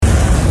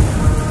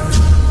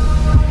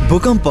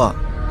भूकम्प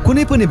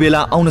कुनै पनि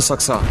बेला आउन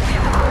सक्छ।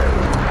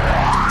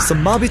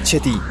 सम्भावित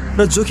क्षति र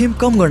जोखिम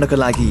कम गर्नका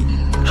लागि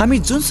हामी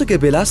जुनसुकै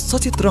बेला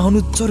सचेत रहनु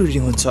जरुरी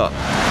हुन्छ।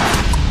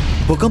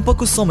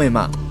 भूकम्पको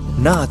समयमा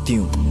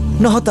नआत्तियौं,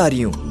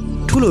 नहतारियौं,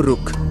 ठुलो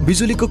रुख,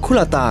 बिजुलीको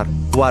खुला तार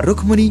वा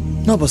रुखमुनि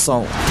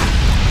नबसौं।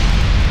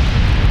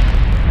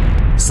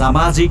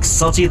 सामाजिक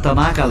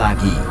सचेतनाका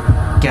लागि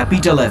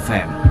capital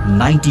FM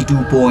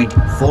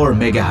 92.4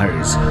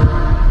 megahertz.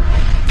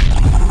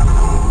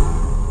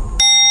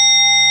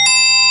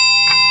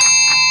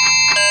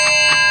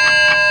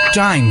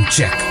 Time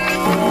check.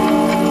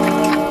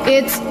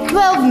 It's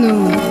 12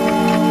 noon.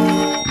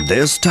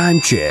 This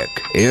time check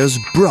is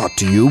brought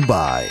to you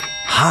by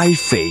High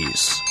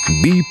Face.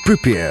 Be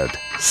prepared.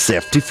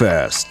 Safety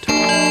first.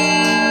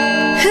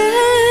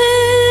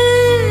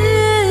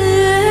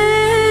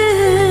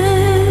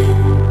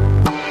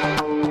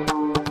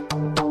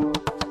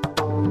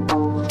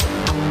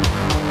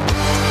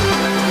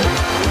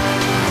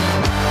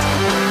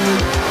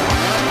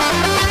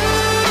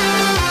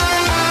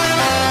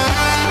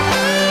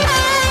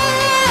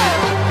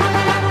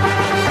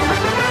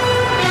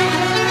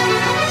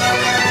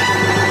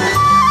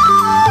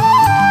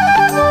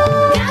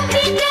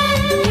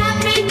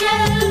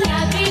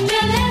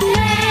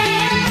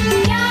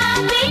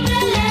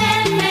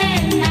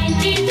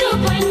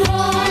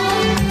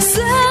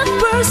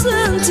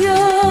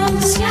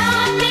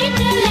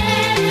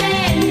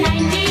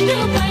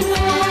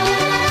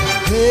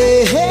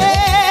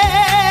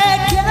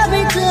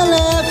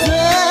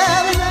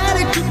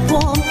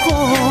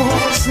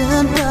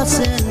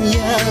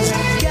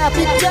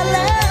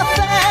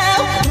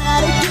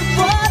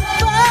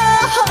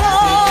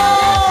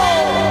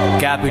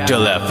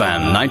 Capital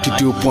FM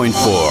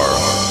 92.4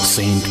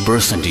 Saint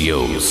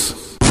Percentios.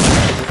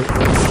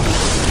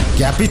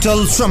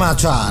 Capital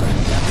समाचार।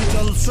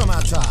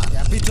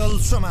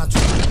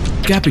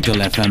 Capital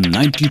FM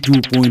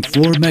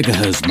 92.4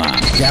 मेगाहर्ज मा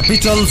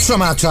Capital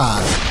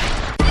समाचार।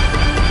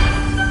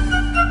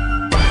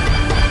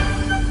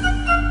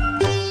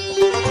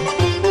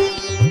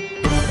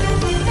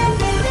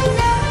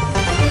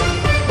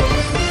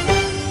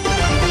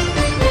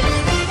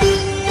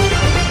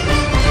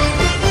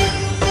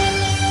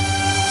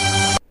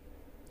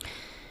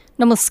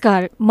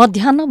 नमस्कार,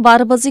 मध्याह्न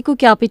 12 बजेको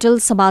क्यापिटल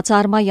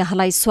समाचारमा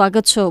यहाँलाई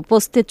स्वागत छ।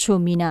 उपस्थित छु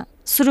मीना।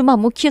 सुरुमा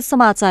मुख्य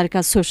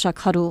समाचारका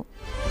शीर्षकहरू।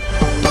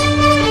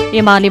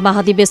 एमाले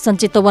महाधिवेशन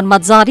चितवनमा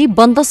जारी,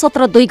 बन्द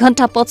सत्र 2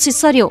 घण्टा पछि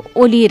सर्यो।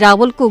 ओली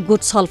रावलको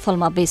गुट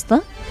छलफलमा व्यस्त।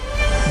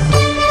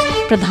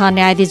 प्रधान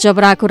न्यायाधीश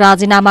जबराको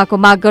राजीनामाको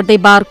माग गर्दै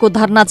बारको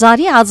धरना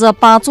जारी। आज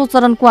 5औं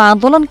चरणको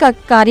आन्दोलनका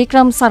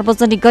कार्यक्रम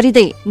सार्वजनिक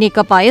गरिँदै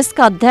नेकपा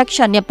यसका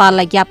अध्यक्ष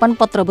नेपाललाई ज्ञापन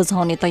पत्र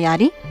बुझाउने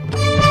तयारी।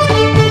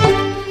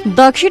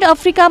 दक्षिण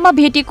अफ्रिकामा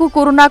भेटेको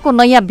कोरोनाको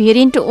नयाँ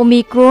भेरिएन्ट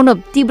ओमिक्रोन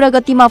तीव्र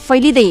गतिमा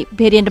फैलिँदै,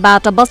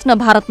 भेरिएन्टबाट बस्न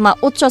भारतमा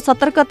उच्च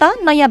सतर्कता।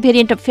 नयाँ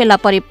भेरिएन्ट फेला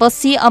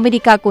परेपछि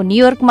अमेरिकाको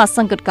न्युयोर्कमा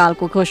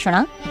संकटकालको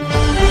घोषणा।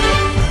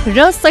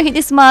 र शहीद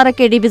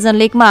स्मारक डिभिजन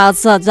लिगमा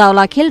आज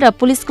जावला खेल र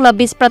पुलिस क्लब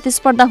बीच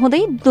प्रतिस्पर्धा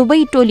हुँदै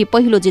दुवै टोली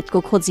पहिलो जितको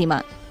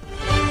खोजीमा।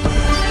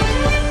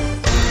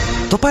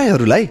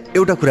 तपाईहरुलाई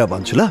एउटा कुरा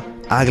भन्छु ल,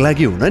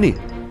 आगलागी हुन नि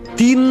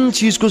 3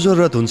 चीजको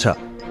जरुरत हुन्छ।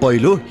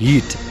 पहिलो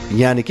हिट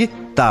यानी कि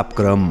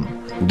तापक्रम,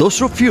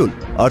 दोस्रो फ्युल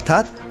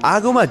अर्थात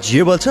आगोमा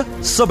जे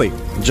बल्छ सबै,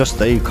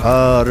 जस्तै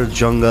घर,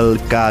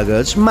 जंगल,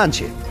 कागज,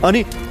 मान्छे।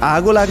 अनि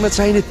आगो लाग्न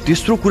चाहिने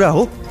तेस्रो कुरा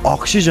हो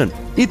अक्सिजन।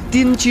 यी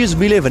 3 चीज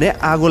मिले भने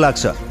आगो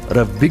लाग्छ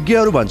र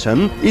विज्ञहरू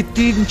भन्छन् यी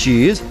 3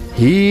 चीज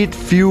हिट,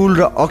 फ्युल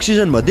र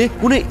अक्सिजन मध्ये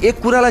कुनै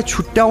एक कुरालाई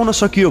छुट्याउन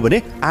सकियो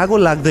भने आगो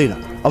लाग्दैन।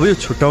 अब यो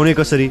छुट्याउने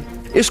कसरी?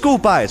 यसको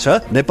उपाय छ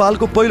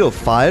नेपालको पहिलो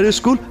फायर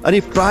स्कुल अनि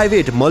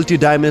private multi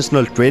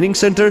dimensional training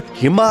centre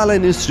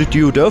Himalayan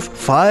institute of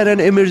fire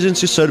and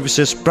emergency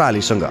services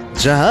प्रालीसँग,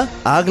 जहाँ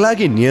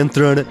आगलागी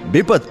नियन्त्रण,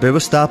 विपद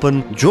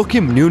व्यवस्थापन,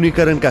 जोखिम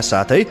न्यूनीकरणका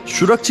साथै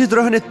सुरक्षित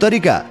रहने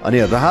तरिका अनि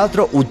राहत र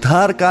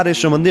उद्धार कार्य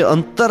सम्बन्धी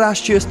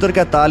अन्तर्राष्ट्रिय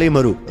स्तरका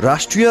तालिमहरू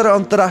राष्ट्रिय र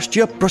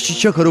अन्तर्राष्ट्रिय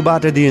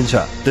प्रशिक्षकहरूबाट दिइन्छ।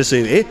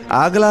 त्यसैले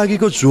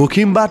आगलागीको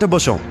जोखिमबाट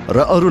बचौं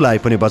र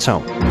अरूलाई पनि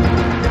बचाउँ।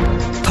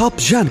 थप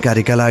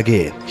जानकारीका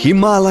लागि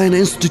Himalayan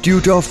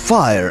institute of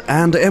fire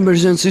and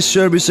emergency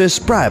services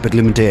private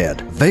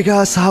limited,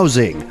 Vegas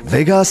housing,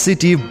 Vegas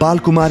city,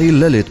 Balkumari,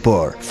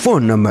 Lalitpur.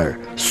 Phone number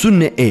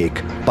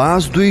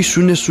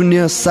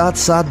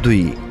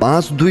 01-5200-772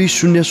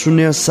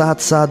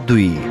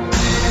 5200-772।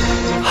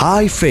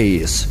 High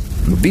face,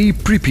 be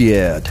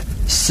prepared,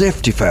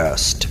 safety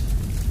first.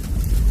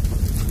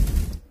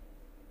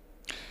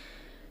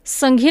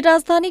 संघीय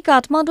राजधानी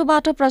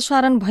काठमाडौँबाट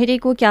प्रसारण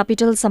भइरहेको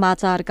क्यापिटल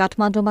समाचार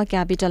काठमाडौँमा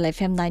क्यापिटल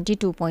FM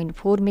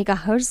 92.4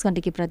 मेगाहर्ज,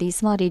 गण्डकी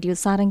प्रदेशमा रेडियो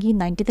सारंगी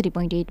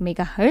 93.8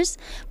 मेगाहर्ज,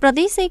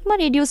 प्रदेश 1 मा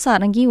रेडियो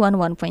सारंगी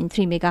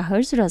 101.3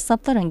 मेगाहर्ज र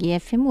सप्तरंगी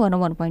FM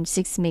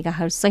 101.6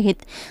 मेगाहर्ज सहित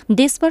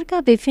देशभरका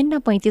विभिन्न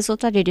 35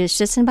 वटा रेडियो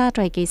स्टेशनबाट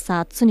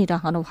एकैसाथ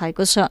सुनिरहनु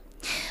भएको छ।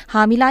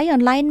 हामीलाई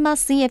अनलाइनमा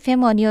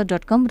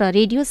cfmonier.com र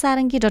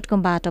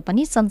radiosaranggi.com-बाट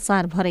पनि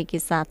संसारभरकै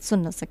साथ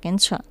सुन्न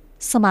सकिन्छ।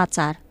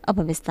 समाचार अब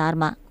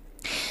विस्तारमा।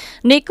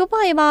 नेकपा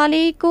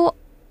एमालेको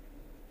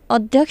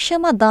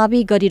अध्यक्षमा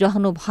दावी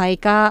गरिरहनु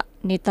भएका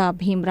नेता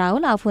भीम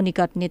रावल आफू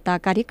निकट नेता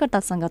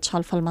कार्यकर्तासँग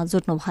छलफलमा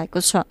जुट्नु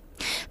भएको छ।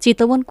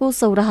 चितवनको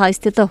सौराहा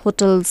स्थित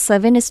होटल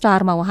 7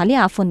 स्टारमा उहाँले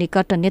आफू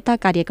निकट नेता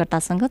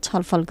कार्यकर्तासँग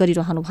छलफल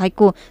गरिरहनु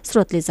भएको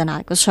स्रोतले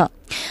जनाएको छ।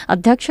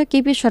 अध्यक्ष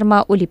केपी शर्मा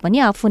ओली पनि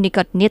आफू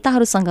निकट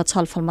नेताहरूसँग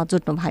छलफलमा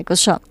जुट्नु भएको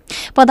छ।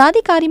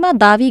 पदाधिकारीमा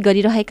दावी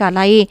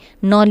गरिरहेकालाई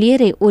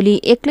नलिएरै ओली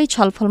एक्लै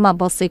छलफलमा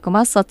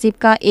बसेकोमा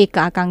सचिवका एक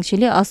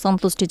आकांक्षीले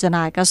असन्तुष्टि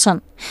जनाएका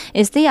छन्।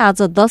 यस्तै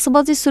आज 10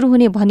 बजे शुरू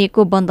हुने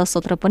भनिएको बन्द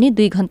सत्र पनि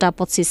 2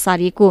 घण्टापछि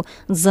सारिएको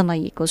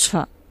जनाइएको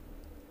छ।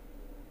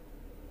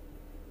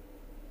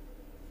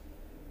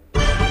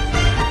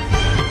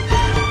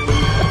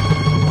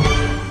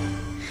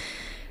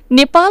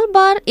 नेपाल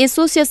बार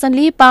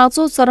एसोसिएसनले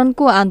 5औं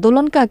चरणको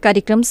आन्दोलनका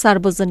कार्यक्रम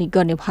सार्वजनिक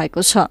गर्ने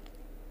भएको छ।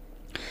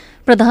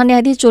 प्रधान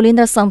न्यायाधीश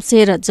चोलेन्द्र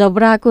शमशेर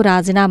जबराको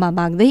राजीनामा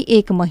माग्दै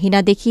 1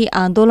 महिनादेखि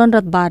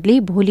आन्दोलनरत बारले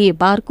भोलि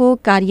बारको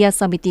कार्य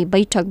समिति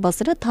बैठक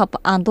बसेर थप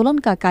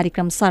आन्दोलनका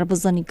कार्यक्रम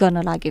सार्वजनिक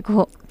गर्न लागेको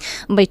हो।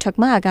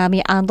 बैठकमा आगामी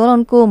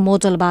आन्दोलनको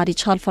मोडलबारे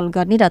छलफल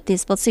गर्ने र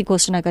त्यसपछि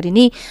घोषणा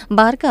गरिने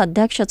बारका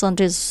अध्यक्ष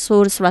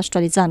चन्द्रेश्वर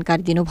श्रेष्ठले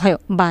जानकारी दिनुभयो।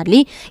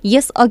 बारले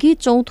यसअघि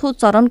 4थो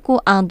चरणको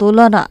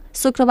आन्दोलन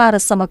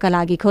शुक्रबारसम्मका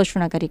लागि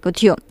घोषणा गरेको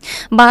थियो।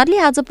 बारले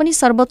आज पनि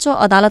सर्वोच्च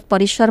अदालत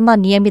परिसरमा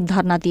नियमित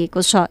धरना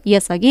दिएको छ।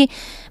 यसअघि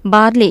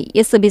बारले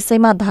यस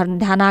विषयमा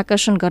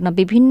ध्यानाकर्षण गर्न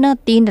विभिन्न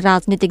 3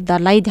 राजनीतिक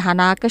दललाई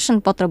ध्यानाकर्षण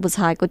पत्र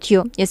बुझाएको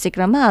थियो। यसै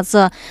क्रममा आज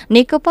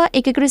नेकपा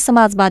एकीकृत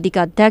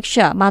समाजवादीका अध्यक्ष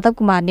माधव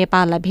कुमार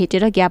नेपाललाई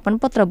भेटेर ज्ञापन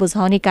पत्र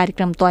बुझाउने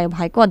कार्यक्रम तय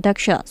भएको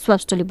अध्यक्ष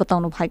श्रेष्ठले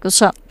बताउनु भएको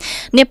छ।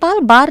 नेपाल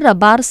बार र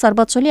बार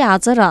सर्वोच्चले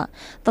आज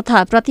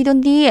तथा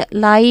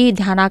प्रतिद्वन्दीलाई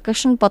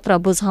ध्यानाकर्षण पत्र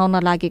बुझाउन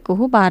लागेको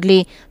हो।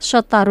 बारले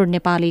सत्तारूढ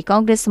नेपाली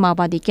कांग्रेस,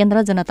 माओवादी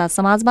केन्द्र, जनता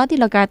समाजवादी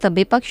लगायत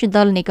विपक्षी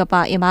दल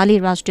नेकपा एमाले,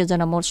 राष्ट्रिय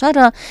जनमोर्चा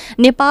र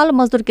नेपाल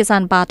मजदुर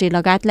किसान पार्टी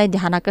लगायतलाई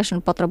ध्यानाकर्षण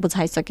पत्र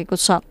बुझाइसकेको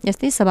छ।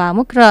 यस्तै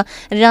सभामुख र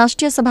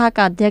राष्ट्रिय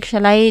सभाका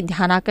अध्यक्षलाई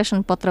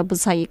ध्यानाकर्षण पत्र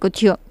बुझाइएको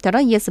थियो। तर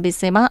यस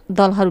विषयमा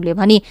दलहरूले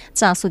भने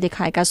चासो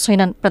देखाएका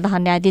छैनन्।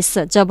 प्रधान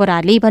न्यायाधीश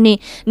जबराले भने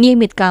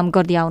नियमित काम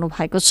गर्दै आउनु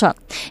भएको छ।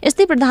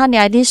 यस्तै प्रधान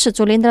न्यायाधीश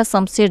चोलेन्द्र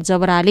शमशेर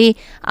जबराले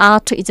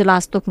 8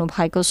 इजलास तोक्नु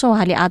भएको छ।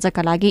 उहाँले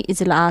आजका लागि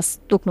इजलास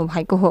तोक्नु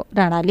भएको हो।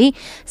 राणाले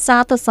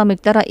 7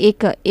 संयुक्त र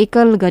 1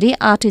 एकल गरी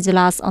 8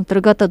 इजलास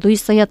अन्तर्गत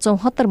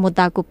 274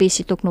 मुद्दाको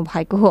पेशी तोक्नु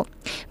भएको हो।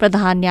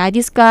 प्रधान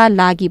न्यायाधीशका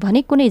लागि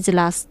भने कुनै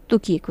इजलास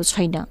तोकिएको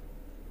छैन।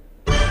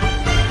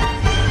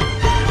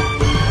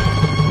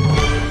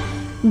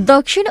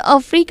 दक्षिण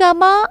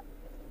अफ्रिकामा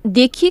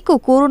देखिएको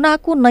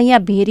कोरोनाको नयाँ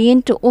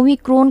भेरिएन्ट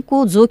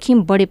ओमिक्रोनको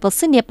जोखिम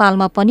बढेपछि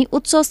नेपालमा पनि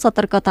उच्च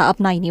सतर्कता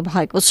अपनाइने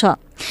भएको छ।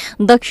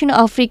 दक्षिण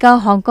अफ्रिका,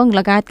 हङकङ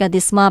लगायतका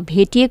देशमा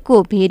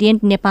भेटिएको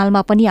भेरिएन्ट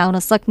नेपालमा पनि आउन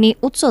सक्ने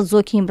उच्च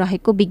जोखिम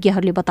रहेको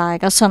विज्ञहरूले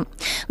बताएका छन्।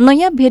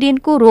 नयाँ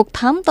भेरिएन्टको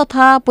रोकथाम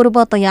तथा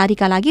पूर्व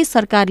तयारीका लागि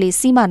सरकारले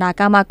सीमा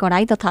नाकामा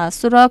कडाई तथा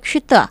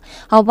सुरक्षित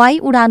हवाई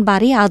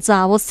उडानबारे आज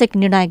आवश्यक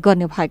निर्णय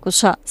गर्ने भएको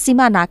छ।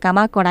 सीमा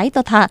नाकामा कडाई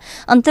तथा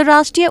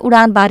अन्तर्राष्ट्रिय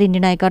उडानबारे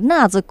निर्णय गर्न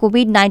आज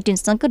कोभिड-19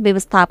 संकट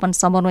व्यवस्थापन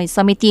समन्वय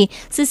समिति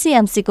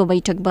सीसीएमसीको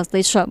बैठक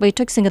बस्दैछ।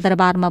 बैठक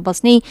सिंहदरबारमा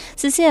बस्ने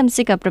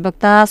सीसीएमसीका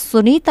प्रवक्ता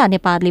सुनिता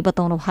नेपालले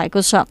बताउनु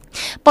भएको छ।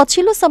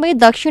 पछिल्लो समय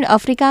दक्षिण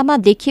अफ्रिकामा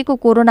देखिएको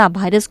कोरोना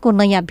भाइरसको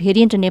नयाँ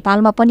भेरिएन्ट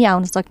नेपालमा पनि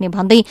आउन सक्ने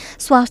भन्दै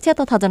स्वास्थ्य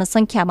तथा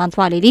जनसंख्या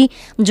मन्त्रालयले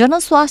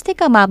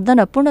जनस्वास्थ्यका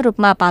मापदण्ड पूर्ण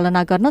रूपमा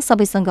पालना गर्न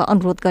सबैसँग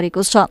अनुरोध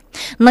गरेको छ।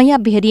 नयाँ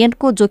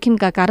भेरिएन्टको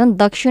जोखिमका कारण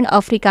दक्षिण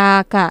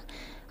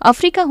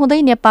अफ्रिका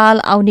हुँदै नेपाल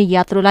आउने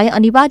यात्रुलाई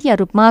अनिवार्य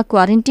रूपमा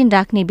क्वारेन्टिन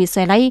राख्ने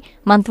विषयलाई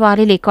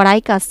मन्त्रालयले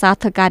कडाईका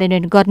साथ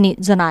कार्यान्वयन गर्ने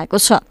जनाएको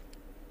छ।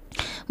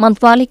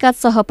 मन्त्रालयका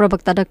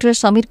सहप्रवक्ता डाक्टर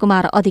समीर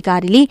कुमार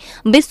अधिकारीले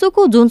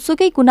विश्वको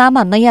जुनसुकै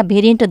कुनामा नयाँ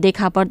भेरिएन्ट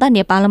देखा पर्दा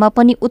नेपालमा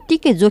पनि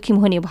उत्तिकै जोखिम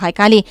हुने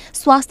भएकाले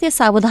स्वास्थ्य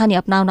सावधानी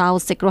अपनाउन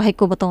आवश्यक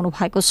रहेको बताउनु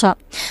भएको छ।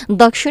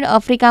 दक्षिण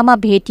अफ्रिकामा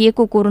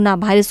भेटिएको कोरोना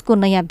भाइरसको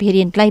नयाँ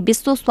भेरिएन्टलाई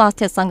विश्व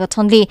स्वास्थ्य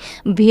संगठनले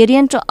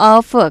भेरिएन्ट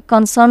अफ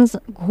कन्सर्न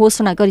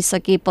घोषणा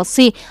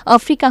गरिसकेपछि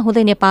अफ्रिका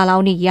हुँदै नेपाल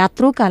आउने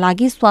यात्रुका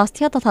लागि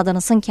स्वास्थ्य तथा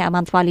जनसंख्या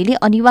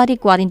मन्त्रालयले अनिवार्य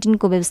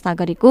क्वारेन्टिनको व्यवस्था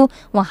गरेको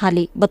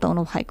उहाँले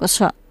बताउनु भएको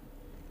छ।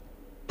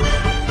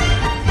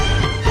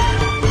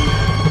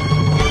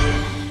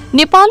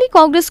 नेपाली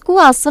कांग्रेसको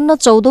आसन्न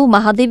 14औं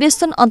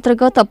महाधिवेशन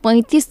अन्तर्गत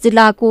 35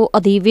 जिल्लाको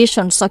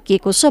अधिवेशन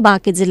सकिएको छ।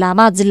 बाँकी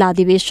जिल्लामा जिल्ला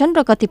अधिवेशन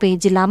र कतिपय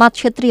जिल्लामा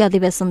क्षेत्रीय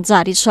अधिवेशन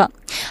जारी छ।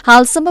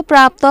 हालसम्म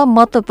प्राप्त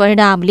मत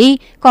परिणामले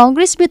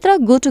कांग्रेसभित्र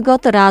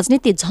गुटगत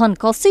राजनीति झन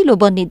कसिलो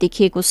बन्ने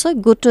देखिएको छ।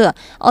 गुट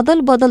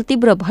अदल बदल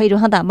तीव्र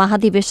भइरहँदा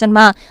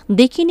महाधिवेशनमा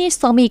देखिने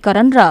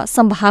समीकरण र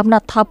सम्भावना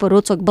थप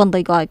रोचक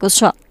बन्दै गएको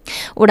छ।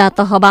 वडा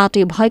तहबाट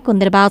भएको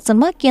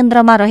निर्वाचनमा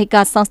केन्द्रमा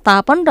रहेका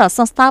संस्थापन र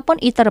संस्थापन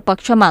इतर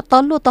पक्षमा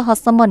तल्लो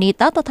तहसम्म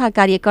नेता तथा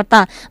कार्यकर्ता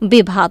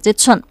विभाजित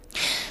छन्।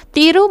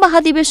 13औं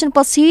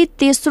महाधिवेशनपछि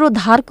तेस्रो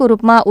धारको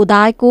रूपमा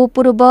उदाएको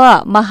पूर्व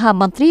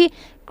महामन्त्री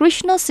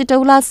कृष्ण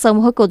सिटौला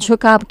समूहको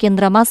झुकाव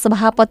केन्द्रमा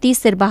सभापति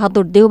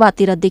शेरबहादुर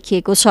देउवातिर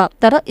देखिएको छ।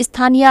 तर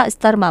स्थानीय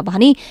स्तरमा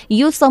भने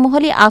यो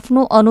समूहले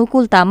आफ्नो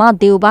अनुकूलतामा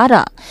देउवा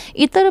र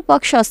इतर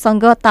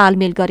पक्षसँग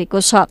तालमेल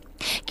गरेको छ।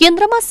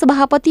 केन्द्रमा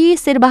सभापति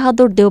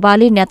शेरबहादुर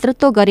देउवाले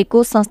नेतृत्व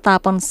गरेको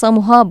संस्थापन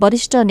समूह,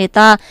 वरिष्ठ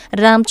नेता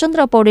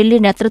रामचन्द्र पौडेलले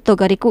नेतृत्व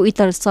गरेको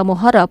इतर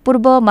समूह र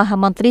पूर्व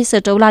महामन्त्री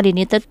सेटौलाले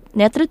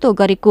नेतृत्व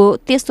गरेको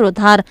तेस्रो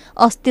धार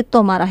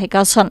अस्तित्वमा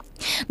रहेका छन्।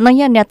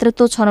 नयाँ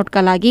नेतृत्व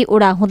छनौटका लागि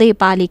ओडा हुँदै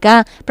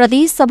पालिका,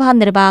 प्रदेश सभा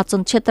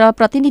निर्वाचन क्षेत्र,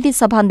 प्रतिनिधि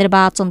सभा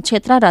निर्वाचन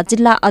क्षेत्र र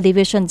जिल्ला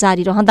अधिवेशन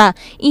जारी रहँदा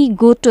यी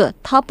गुट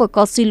थप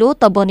कसिलो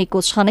त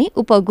बनेको छ नै,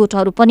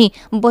 उपगुटहरू पनि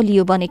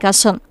बलियो बनेका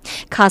छन्।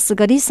 खास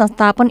गरी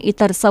संस्थापन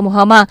इतर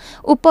समूहमा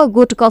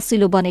उपगुट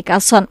कसिलो बनेका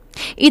छन्।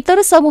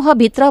 इतर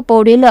समूहभित्र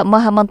पौडेल,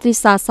 महामन्त्री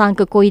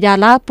सासाङ्क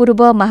कोइराला,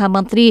 पूर्व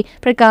महामन्त्री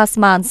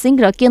प्रकाशमान सिंह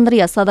र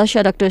केन्द्रीय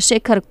सदस्य डाक्टर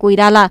शेखर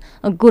कोइराला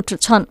गुट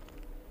छन्।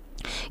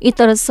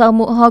 इतर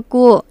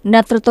समूहको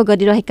नेतृत्व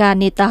गरिरहेका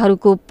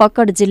नेताहरूको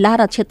पकड जिल्ला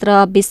र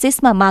क्षेत्र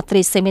विशेषमा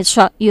मात्रै सीमित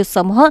छ। यो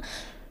समूह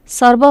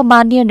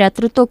सर्वमान्य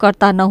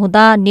नेतृत्वकर्ता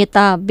नहुँदा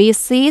नेता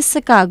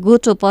विशेषका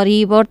गुट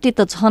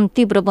परिवर्तित झन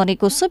तीव्र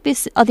बनेको छ।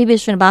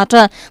 अधिवेशनबाट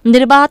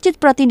निर्वाचित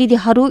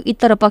प्रतिनिधिहरू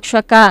इतर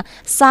पक्षका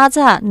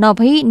साझा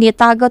नभई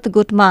नेतागत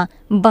गुटमा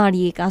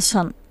बाँडिएका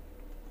छन्।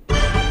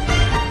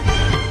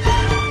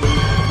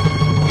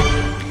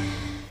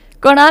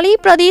 कर्णाली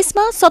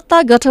प्रदेशमा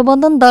सत्ता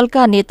गठबन्धन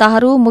दलका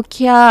नेताहरू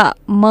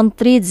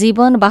मुख्यमन्त्री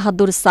जीवन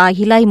बहादुर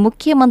शाहीलाई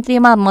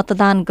मुख्यमन्त्रीमा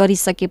मतदान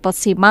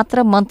गरिसकेपछि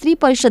मात्र मन्त्री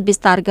परिषद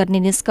विस्तार गर्ने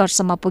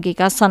निष्कर्षमा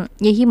पुगेका छन्।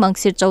 यही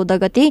मङ्सिर 14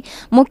 गते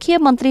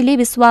मुख्यमन्त्रीले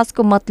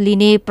विश्वासको मत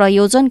लिने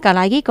प्रयोजनका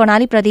लागि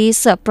कर्णाली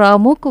प्रदेश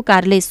प्रमुखको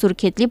कार्यालय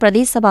सुर्खेतले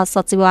प्रदेशसभा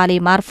सचिवालय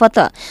मार्फत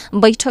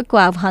बैठकको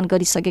आह्वान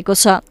गरिसकेको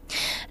छ।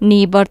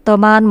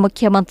 निवर्तमान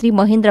मुख्यमन्त्री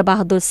महेन्द्र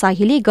बहादुर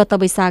शाहीले गत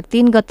वैशाख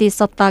 3 गते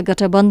सत्ता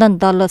गठबन्धन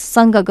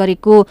दलसँग गरेको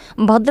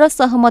भद्र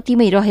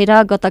सहमतिमै रहेर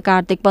गत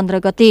कार्तिक 15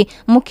 गते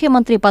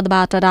मुख्यमन्त्री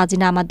पदबाट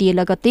राजीनामा दिए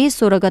लगत्तै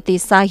 16 गते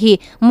शाही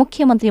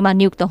मुख्यमन्त्रीमा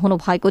नियुक्त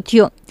हुनुभएको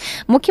थियो।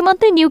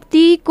 मुख्यमन्त्री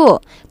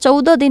नियुक्तिको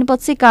 14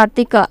 दिनपछि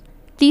कार्तिक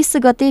 30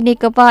 गते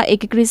नेकपा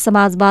एकीकृत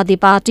समाजवादी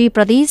पार्टी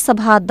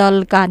प्रदेशसभा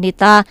दलका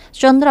नेता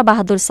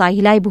चन्द्रबहादुर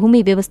शाहीलाई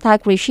भूमि व्यवस्था,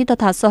 कृषि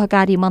तथा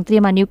सहकारी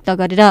मन्त्रीमा नियुक्त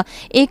गरेर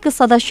 1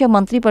 सदस्य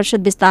मन्त्री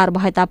परिषद विस्तार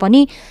भए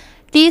तापनि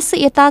त्यस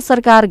यता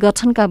सरकार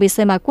गठनका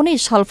विषयमा कुनै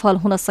छलफल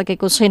हुन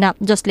सकेको छैन,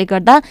 जसले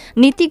गर्दा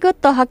नीतिगत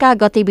तहका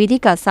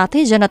गतिविधिका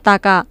साथै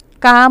जनताका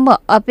काम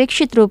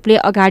अपेक्षित रूपले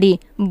अगाडि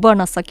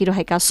बढ्न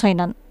सकिरहेका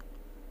छैनन्।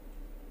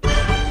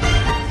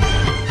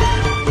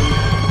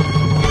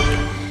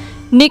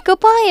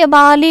 नेकपा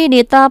एमाले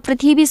नेता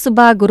पृथ्वी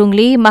सुब्बा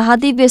गुरुङले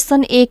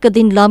महाधिवेशन 1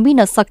 दिन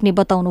लम्बिन सक्ने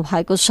बताउनु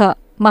भएको छ।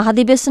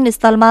 महाधिवेशन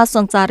स्थलमा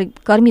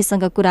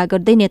सञ्चारकर्मीसँग कुरा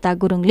गर्दै नेता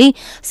गुरुङले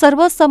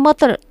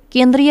सर्वसम्मत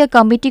केन्द्रीय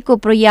कमिटिको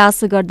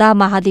प्रयास गर्दा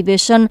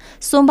महाधिवेशन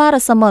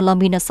सोमबारसम्म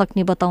लम्बिन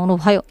सक्ने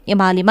बताउनुभयो।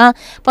 एमालेमा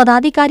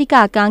पदाधिकारीका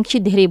आकांक्षी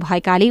धेरै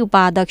भएकाले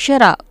उपाध्यक्ष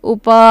र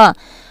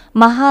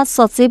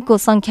उपमहासचिवको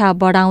संख्या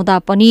बढाउँदा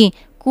पनि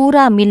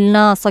कुरा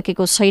मिल्न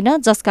सकेको छैन,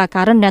 जसका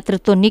कारण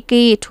नेतृत्व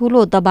निकै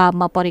ठूलो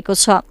दबावमा परेको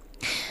छ।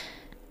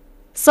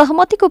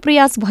 सहमतिको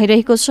प्रयास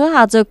भइरहेको छ।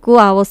 आजको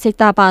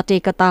आवश्यकता पार्टी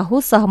एकता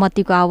हो,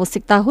 सहमतिको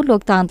आवश्यकता हो।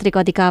 लोकतान्त्रिक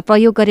अधिकार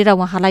प्रयोग गरेर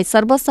उहाँलाई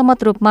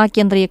सर्वसम्मत रूपमा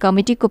केन्द्रीय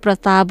कमिटिको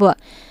प्रस्ताव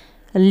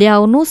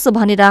ल्याउनुस्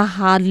भनेर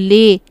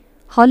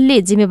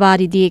हलले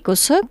जिम्मेवारी दिएको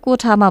छ।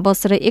 कोठामा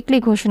बसेर एक्लै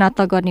घोषणा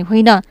त गर्ने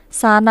होइन,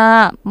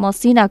 साना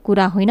मसिना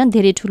कुरा होइन,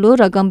 धेरै ठूलो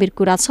र गम्भीर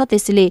कुरा छ।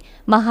 त्यसैले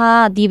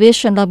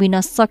महाधिवेशन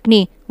लम्बिन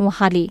सक्ने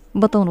उहाँले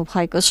बताउनु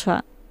भएको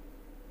छ।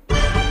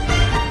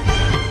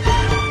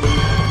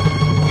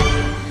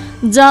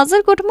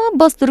 जाजरकोटमा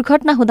बस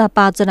दुर्घटना हुँदा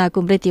 5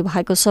 जनाको मृत्यु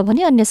भएको छ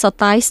भने अन्य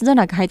 27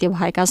 जना घाइते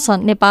भएका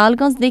छन्।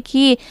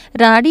 नेपालगञ्जदेखि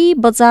राडी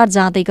बजार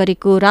जाँदै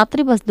गरेको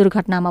रात्रि बस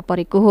दुर्घटनामा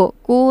परेको हो।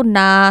 को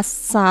ना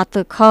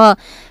 7 ख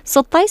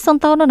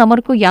 2757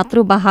 नम्बरको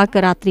यात्रुवाहक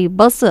रात्रि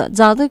बस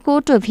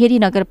जाजरकोट भेरी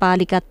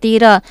नगरपालिका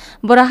 13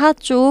 बराहा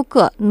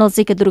चोक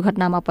नजिक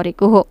दुर्घटनामा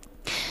परेको हो।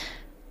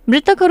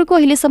 मृतकहरूको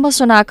अहिलेसम्म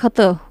शनाखत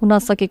हुन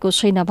सकेको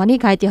छैन भने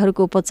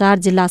घाइतेहरूको उपचार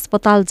जिल्ला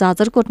अस्पताल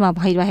जाजरकोटमा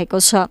भइरहेको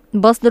छ।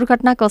 बस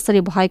दुर्घटना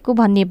कसरी भएको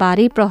भन्ने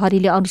बारे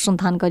प्रहरीले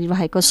अनुसन्धान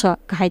गरिरहेको छ।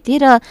 घाइते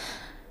र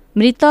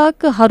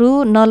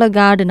मृतकहरू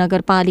नलगाड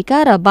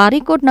नगरपालिका र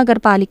बारीकोट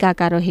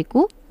नगरपालिकाका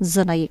रहेको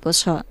जनाइएको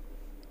छ।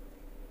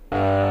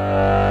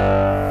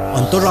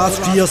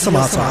 अन्तर्राष्ट्रिय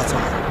समाचार।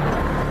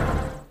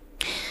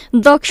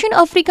 दक्षिण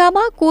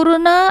अफ्रिकामा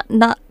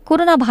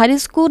कोरोना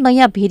भाइरसको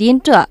नयाँ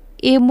भेरिएन्ट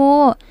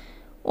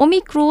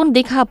ओमिक्रोन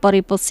देखा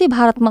परेपछि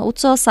भारतमा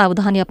उच्च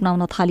सावधानी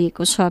अपनाउन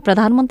थालिएको छ।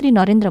 प्रधानमन्त्री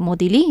नरेन्द्र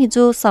मोदीले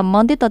हिजो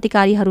सम्बन्धित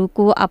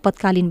अधिकारीहरूको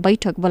आपतकालीन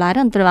बैठक बोलाएर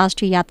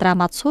अन्तर्राष्ट्रिय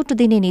यात्रामा छुट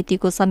दिने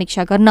नीतिको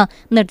समीक्षा गर्न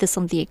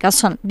निर्देशन दिएका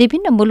छन्।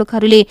 विभिन्न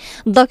मुलुकहरूले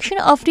दक्षिण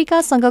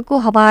अफ्रिकासँगको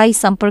हवाई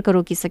सम्पर्क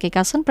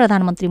रोकिसकेका छन्।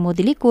 प्रधानमन्त्री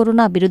मोदीले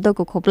कोरोना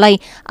विरुद्धको खोपलाई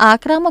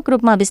आक्रामक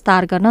रूपमा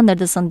विस्तार गर्न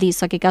निर्देशन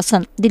दिइसकेका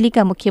छन्।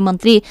 दिल्लीका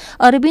मुख्यमन्त्री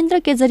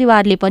अरविन्द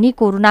केजरीवालले पनि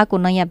कोरोनाको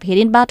नयाँ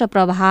भेरिएन्टबाट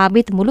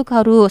प्रभावित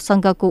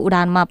मुलुकहरूसँगको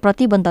उडानमा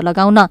प्रतिबन्ध प्रतिबन्ध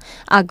लगाउन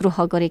आग्रह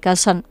गरेका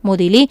छन्।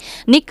 मोदीले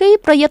निकै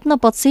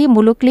प्रयत्नपछि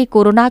मुलुकले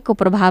कोरोनाको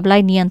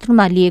प्रभावलाई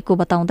नियन्त्रणमा लिएको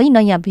बताउँदै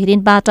नयाँ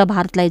भेरिएन्टबाट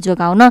भारतलाई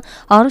जोगाउन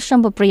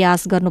हरसम्भव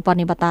प्रयास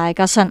गर्नुपर्ने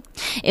बताएका छन्।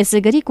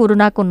 यसैगरी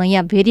कोरोनाको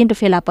नयाँ भेरिएन्ट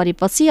फेला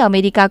परेपछि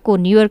अमेरिकाको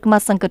न्यूयोर्कमा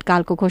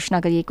संकटकालको घोषणा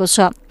गरिएको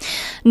छ।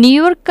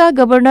 न्यूयोर्कका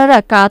गभर्नर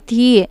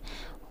काथी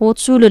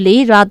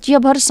होचुलले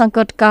राज्यभर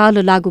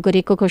संकटकाल लागू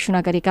गरेको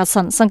घोषणा गरेका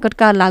छन्।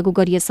 संकटकाल लागू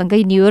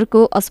गरिएसँगै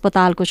न्यूयोर्कको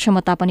अस्पतालको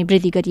क्षमता पनि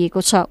वृद्धि गरिएको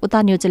छ।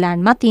 उता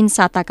न्यूजील्याण्डमा 3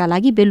 साताका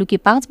लागि बेलुकी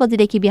 5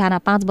 बजेदेखि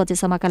बिहान 5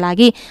 बजेसम्मका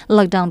लागि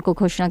लकडाउनको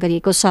घोषणा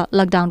गरिएको छ।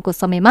 लकडाउनको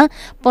समयमा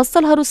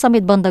पसलहरू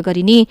समेत बन्द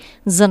गरिने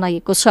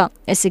जनाइएको छ।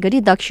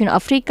 यसैगरी दक्षिण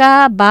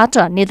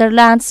अफ्रिकाबाट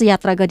नेदरल्याण्ड्स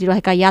यात्रा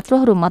गरिरहेका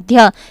यात्रुहरू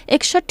मध्ये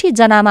 61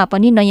 जनामा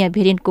पनि नयाँ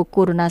भेरिएन्टको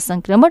कोरोना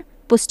संक्रमण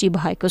पुष्टि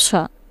भएको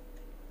छ।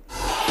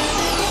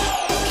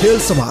 खेल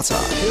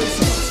समाचार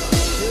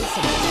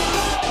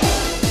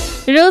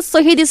र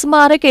शहीद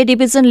स्मारक ए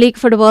डिभिजन लीग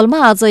फुटबलमा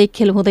आज एक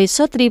खेल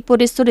हुँदैछ।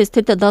 त्रिपुरेश्वर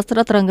स्थित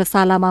दशरथ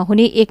रंगशालामा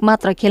हुने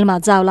एकमात्र खेलमा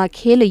जावला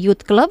खेल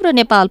युथ क्लब र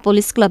नेपाल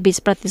पुलिस क्लब बीच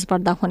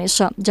प्रतिस्पर्धा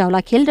हुनेछ। जावला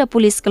खेल र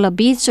पुलिस क्लब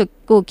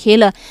बीचको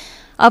खेल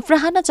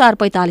अपराह्न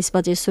 4:45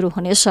 बजे शुरू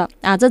हुनेछ।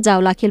 आज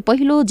जावला खेल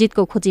पहिलो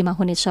जितको खोजीमा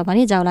हुनेछ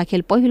भने जावला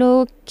खेल पहिलो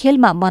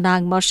खेलमा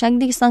मनाङ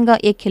मर्स्याङदीसँग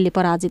 1 खेलले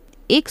पराजित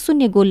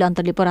 1-0 गोल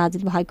अन्तरले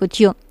पराजित भएको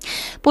थियो।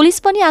 पुलिस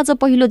पनि आज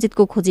पहिलो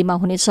जितको खोजीमा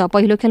हुनेछ।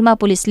 पहिलो खेलमा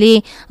पुलिसले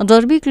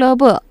डर्बी क्लब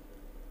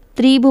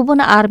त्रिभुवन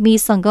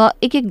आर्मीसँग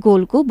 1-1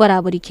 गोलको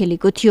बराबरी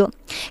खेलेको थियो।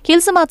 खेल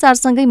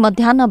समाचारसँगै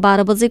मध्याह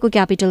 12 बजेको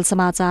क्यापिटल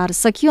समाचार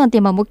सकियो।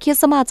 अन्त्यमा मुख्य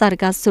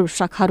समाचारका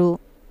शीर्षकहरू।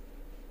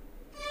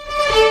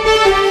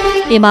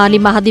 एमाले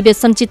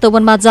महाधिवेशन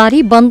चितवनमा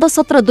जारी, बन्द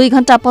सत्र 2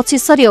 घण्टापछि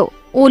सर्यो।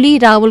 ओली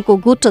रावलको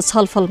गुट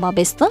छलफलमा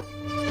व्यस्त।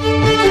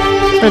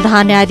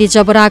 प्रधान न्यायाधीश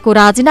जबराको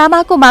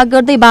राजीनामाको माग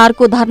गर्दै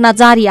बारको धरना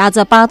जारी। आज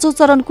 5औं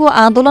चरणको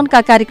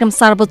आन्दोलनका कार्यक्रम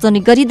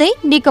सार्वजनिक गरिँदै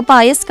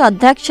नेकपा यसका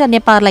अध्यक्ष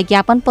नेपाललाई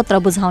ज्ञापन पत्र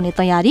बुझाउने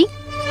तयारी।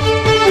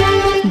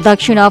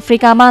 दक्षिण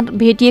अफ्रिकामा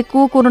भेटिएको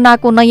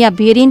कोरोनाको नयाँ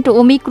भेरिएन्ट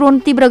ओमिक्रोन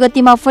तीव्र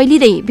गतिमा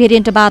फैलिँदै,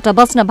 भेरिएन्टबाट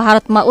बच्न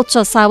भारतमा उच्च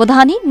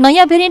सावधानी।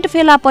 नयाँ भेरिएन्ट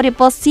फेला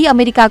परेपछि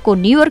अमेरिकाको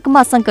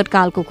न्यूयोर्कमा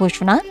संकटकालको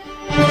घोषणा।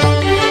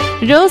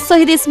 र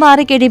शहीद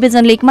स्मारक ए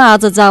डिभिजन लीगमा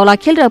आज जावला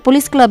खेल र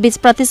पुलिस क्लब बीच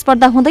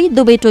प्रतिस्पर्धा हुँदै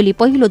दुवै टोली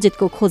पहिलो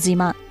जितको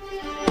खोजीमा।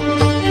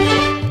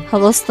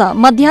 हवस् त,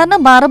 मध्याह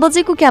 12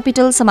 बजेको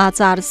क्यापिटल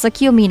समाचार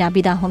सकियो। मीना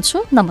बिदा हुन्छु।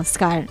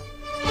 नमस्कार।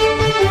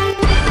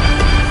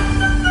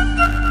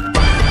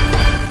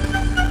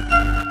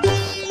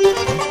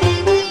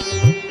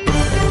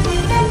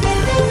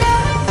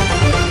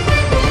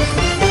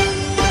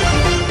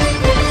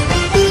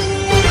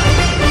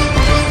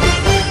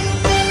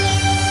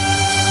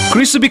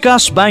 कृषि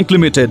विकास बैंक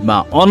लिमिटेडमा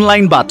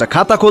अनलाइनबाट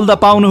खाता खोल्दा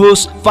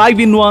पाउनुहोस्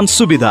 5-in-1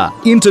 सुविधा।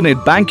 इन्टरनेट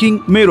ब्याङ्किङ,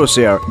 मेरो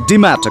share,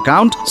 demat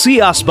account,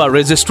 सिआसपा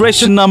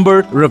registration number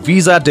र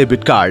भिजा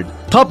डेबिट कार्ड।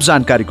 थप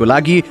जानकारीको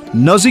लागि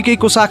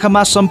नजिकैको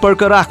शाखामा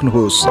सम्पर्क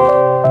राख्नुहोस्।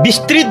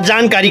 विस्तृत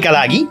जानकारीका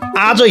लागि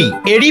आजै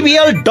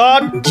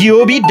adbl.gov.np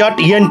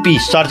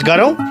सर्च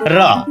गरौँ र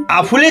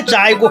आफूले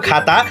चाहेको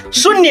खाता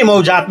शून्य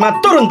मौजातमा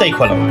तुरुन्तै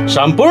खोलौँ।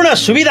 सम्पूर्ण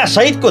सुविधा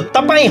सहितको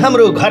तपाईँ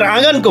हाम्रो घर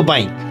आँगनको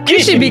बैंक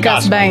कृषि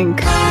विकास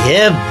बैंक।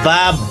 हे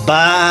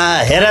बाबा,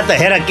 हेर त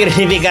हेर,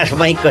 कृषि विकास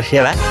बैंकको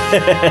सेवा।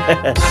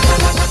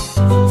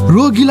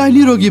 रोगीलाई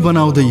निरोगी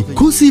बनाउँदै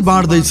खुसी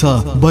बाँड्दैछ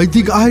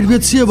वैदिक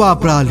आयुर्वेद सेवा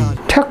प्रणाली।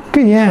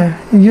 ठ्याक्कै यहाँ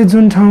यो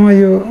जुन ठाउँमा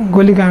यो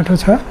गोलीगाँठो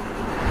छ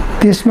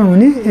त्यसमा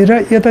हुने र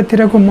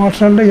यतातिरको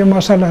मसल र यो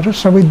मसलहरू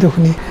सबै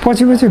दुख्ने,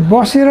 पछि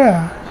बसेर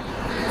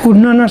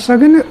उठ्न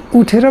नसकिने,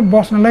 उठेर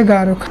बस्नलाई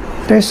गाह्रो।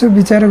 र यसो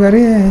विचार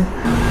गरेँ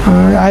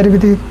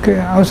आयुर्वेदिक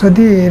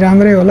औषधि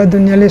राम्रै होला,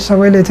 दुनियाँले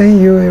सबैले चाहिँ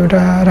यो एउटा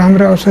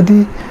राम्रो औषधि,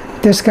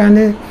 त्यस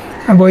कारणले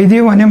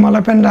भइदियो भने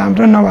मलाई पनि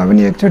राम्रो, नभए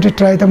पनि एकचोटि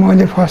ट्राई त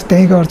मैले फर्स्ट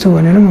त्यहीँ गर्छु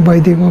भनेर म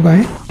वैदिकमा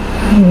गएँ।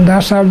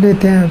 डाक्टर साहबले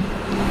त्यहाँ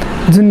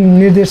जुन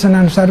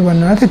निर्देशनअनुसार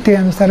भन्नुभएको थियो त्यही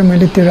अनुसार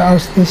मैले त्यो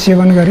औषधि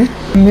सेवन गरेँ।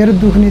 मेरो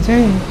दुख्ने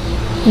चाहिँ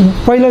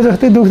पहिला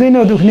जस्तै दुख्दैन,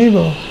 दुख्नै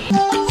भयो।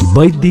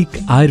 वैदिक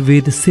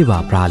आयुर्वेद सेवा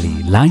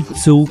प्रणाली, line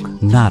Chowk,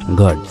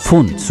 Narayangarh.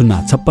 Phone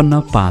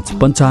 056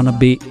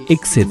 595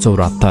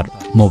 174,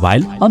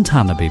 mobile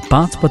 98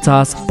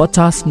 550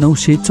 50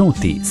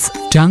 934।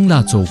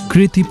 Tyangla Chowk,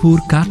 Kirtipur,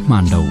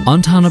 Kathmandu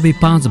 98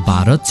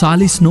 512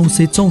 40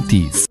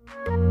 934।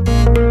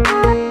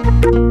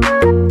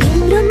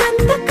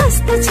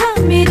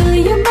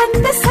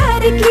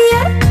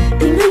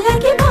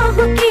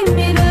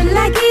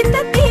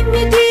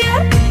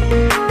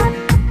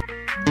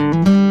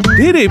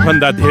 धेरै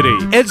भन्दा धेरै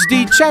HD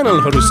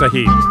च्यानलहरू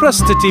सहित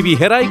प्रष्ट टिभी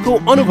हेराइको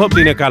अनुभव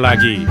लिनका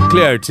लागि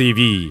clear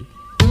TV.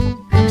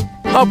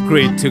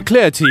 Upgrade to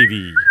clear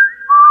TV.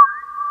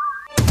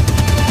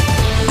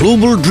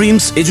 Global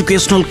Dreams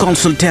Educational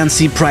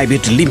Consultancy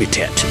Private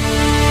Limited.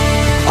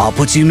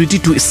 Opportunity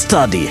to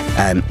study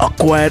and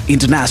acquire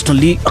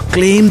internationally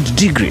acclaimed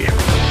degree.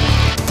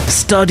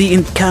 Study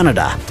in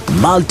Canada,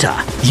 Malta,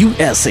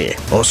 USA,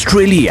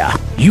 Australia,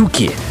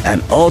 UK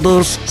and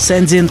others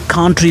Schengen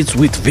countries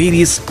with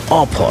various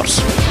offers.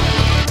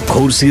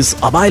 Courses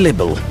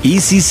available: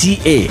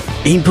 ECCA,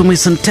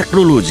 Information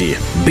Technology,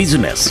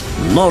 Business,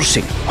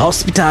 Nursing,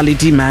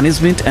 Hospitality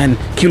Management and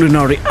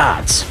Culinary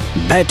Arts,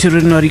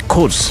 Veterinary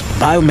Course,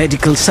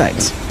 Biomedical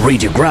Science,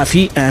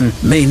 Radiography and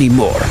many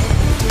more.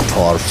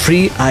 For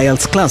free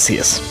IELTS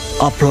classes,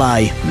 apply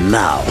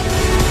now.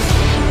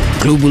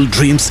 Global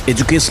Dreams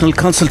Educational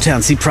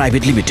Consultancy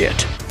Private Limited,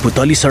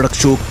 Putali Sadak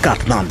Chowk,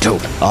 Kathmandu,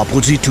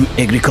 opposite to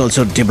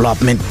Agriculture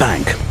Development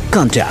Bank.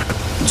 Contact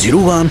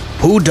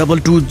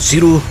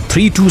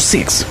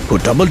 01-4220-326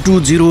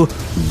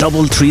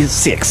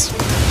 4220-336.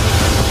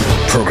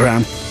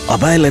 Program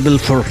available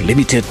for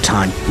limited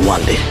time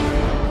only.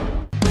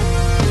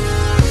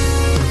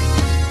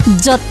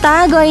 जता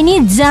गए नि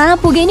जहाँ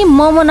पुगे नि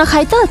मोमो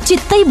नखाइ त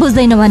चित्तै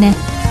बुझ्दैन भने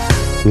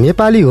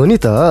नेपाली हो नि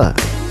त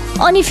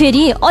अनि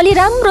फेरि अलि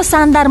राम्रो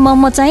शानदार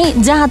मोमो चाहिँ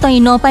जहाँ तै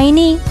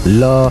नपाइने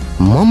ल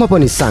मोमो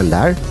पनि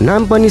शानदार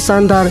नाम पनि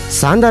शानदार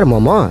शानदार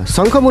मोमो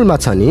शङ्खमूलमा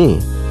छ नि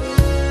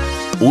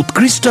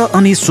उत्कृष्ट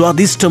अनि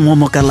स्वादिष्ट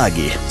मोमोका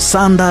लागि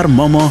शानदार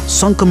मोमो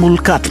शङ्खमूल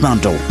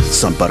काठमाडौँ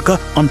सम्पर्क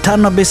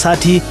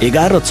 9860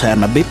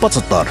 1196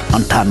 75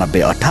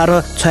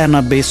 9818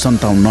 96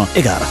 57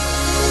 11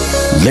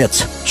 Let's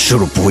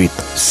शुरू with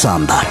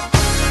शानदार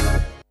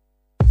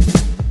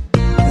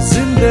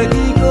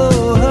जिन्दगीको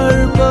हर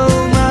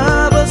पलमा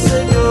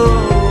बसेको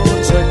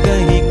छ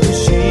कहीं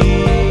खुशी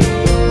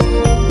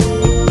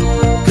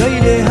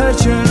कहिले हर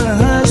क्षण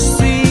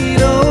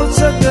हाँसिरहन्छ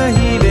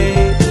कहिले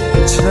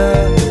छ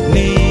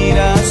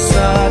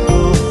निराशाको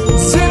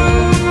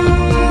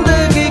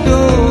जिन्दगीको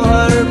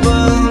हर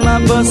पलमा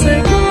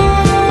बसेको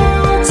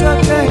छ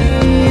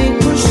कहीं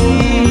खुशी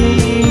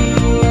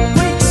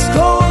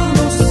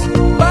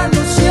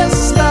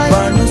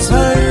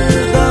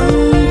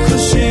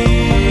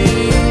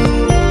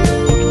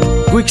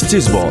Quicks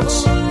Cheese Balls.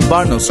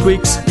 Barnos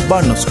Quicks,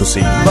 Barnos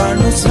खुशी.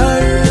 Barnos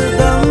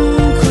हरदम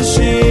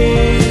खुशी.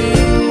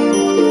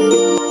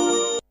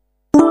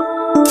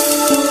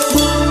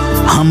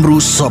 हाम्रो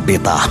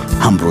सभ्यता,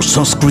 हाम्रो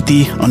संस्कृति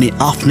अनि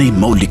आफ्नै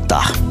मौलिकता.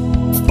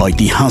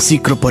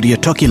 ऐतिहासिक र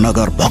पर्यटकीय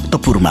नगर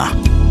भक्तपुरमा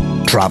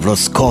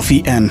Travelers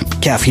Coffee and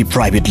Cafe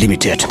Private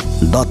Limited,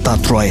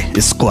 Dattatray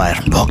Square,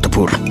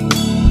 Bhaktapur.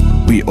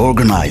 We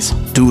organize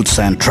tours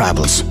and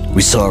travels.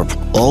 We serve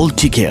all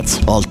tickets,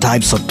 all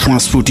types of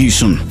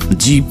transportation,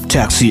 jeep,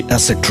 taxi,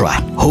 etc.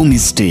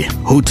 Homestay,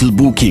 hotel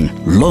booking,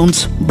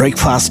 lunch,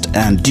 breakfast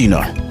and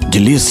dinner.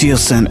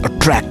 Delicious and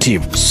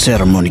attractive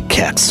ceremony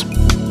cakes.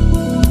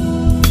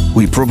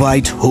 We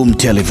provide home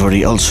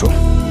delivery also.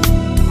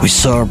 We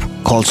serve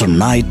culture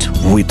night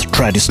with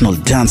traditional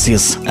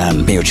dances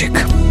and music.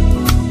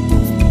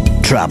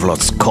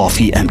 Travelers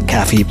Coffee and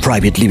Cafe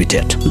Private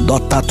Limited,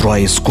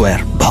 Dattatray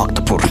Square,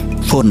 Bhaktapur.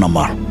 Phone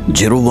number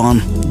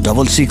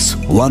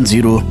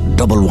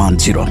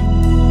 0166101110.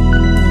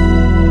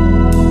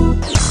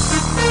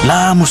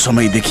 लामो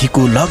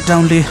समयदेखिको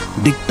लकडाउनले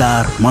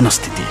दिगदार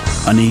मनस्थिति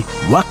अनि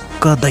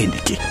वाक्क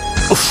दैनिकी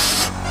उफ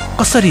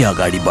कसरी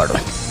अगाडि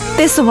बढौं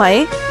त्यसो भए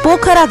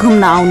पोखरा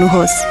घुम्न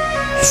आउनुहोस्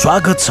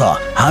स्वागत छ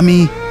हामी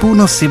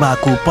पुनः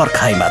सेवाको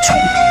पर्खाइमा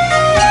छौं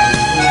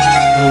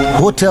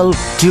hotel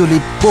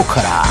tulip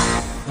Pokhara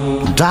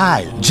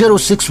Dial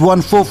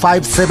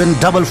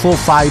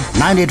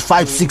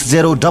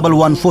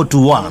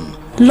 061445445985601141.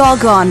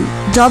 Log on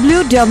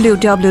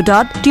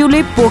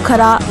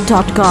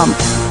www.tulippokhara.com.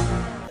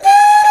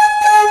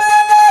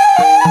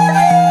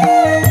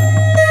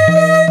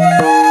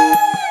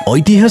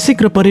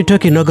 ऐतिहासिक र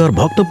पर्यटकीय नगर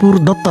भक्तपुर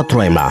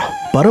दत्तात्रयमा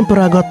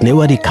परम्परागत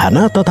नेवारी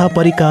खाना तथा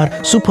परिकार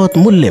सुपथ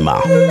मूल्यमा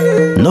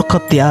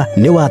नखत्या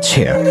नेवा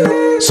छेर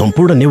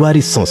सम्पूर्ण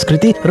नेवारी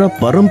संस्कृति र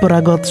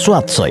परम्परागत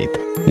स्वाद सहित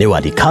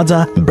नेवारी खाजा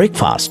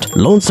ब्रेकफास्ट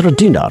लन्च र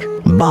dinner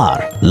bar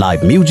live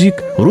music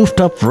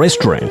rooftop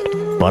restaurant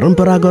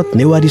परम्परागत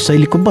नेवारी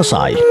शैलीको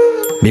बसाई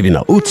विभिन्न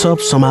उत्सव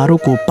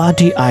समारोहको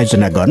पार्टी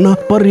आयोजना गर्न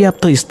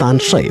पर्याप्त स्थान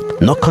सहित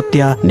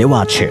नखत्या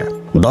नेवा छेर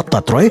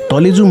दत्तात्रय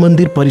तलेजु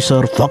मन्दिर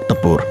परिसर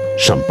भक्तपुर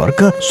सम्पर्क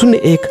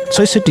 01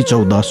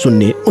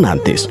 6614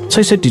 029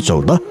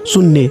 6614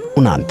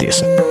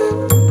 029.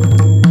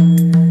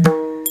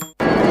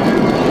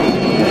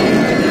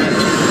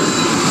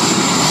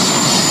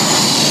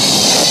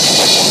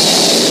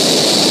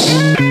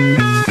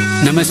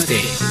 Namaste.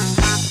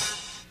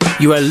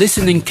 You are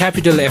listening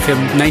Capital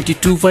FM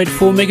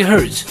 92.4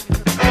 MHz,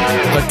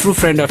 a true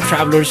friend of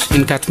travelers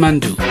in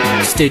Kathmandu.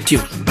 Stay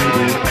tuned.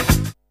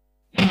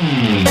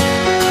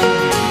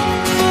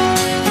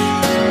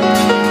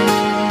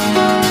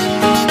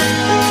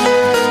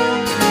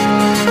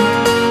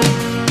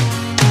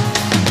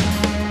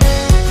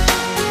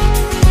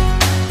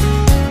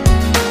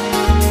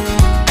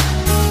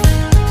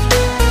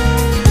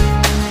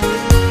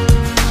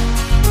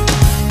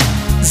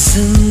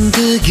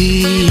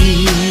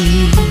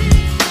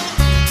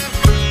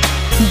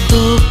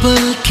 दो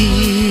पल की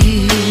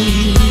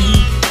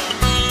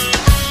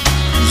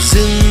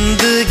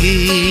जिंदगी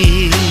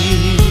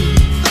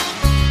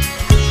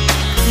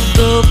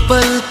दो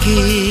पल की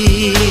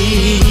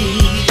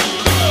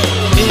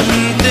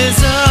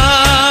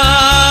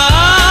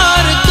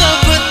इंतजार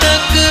कब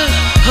तक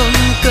हम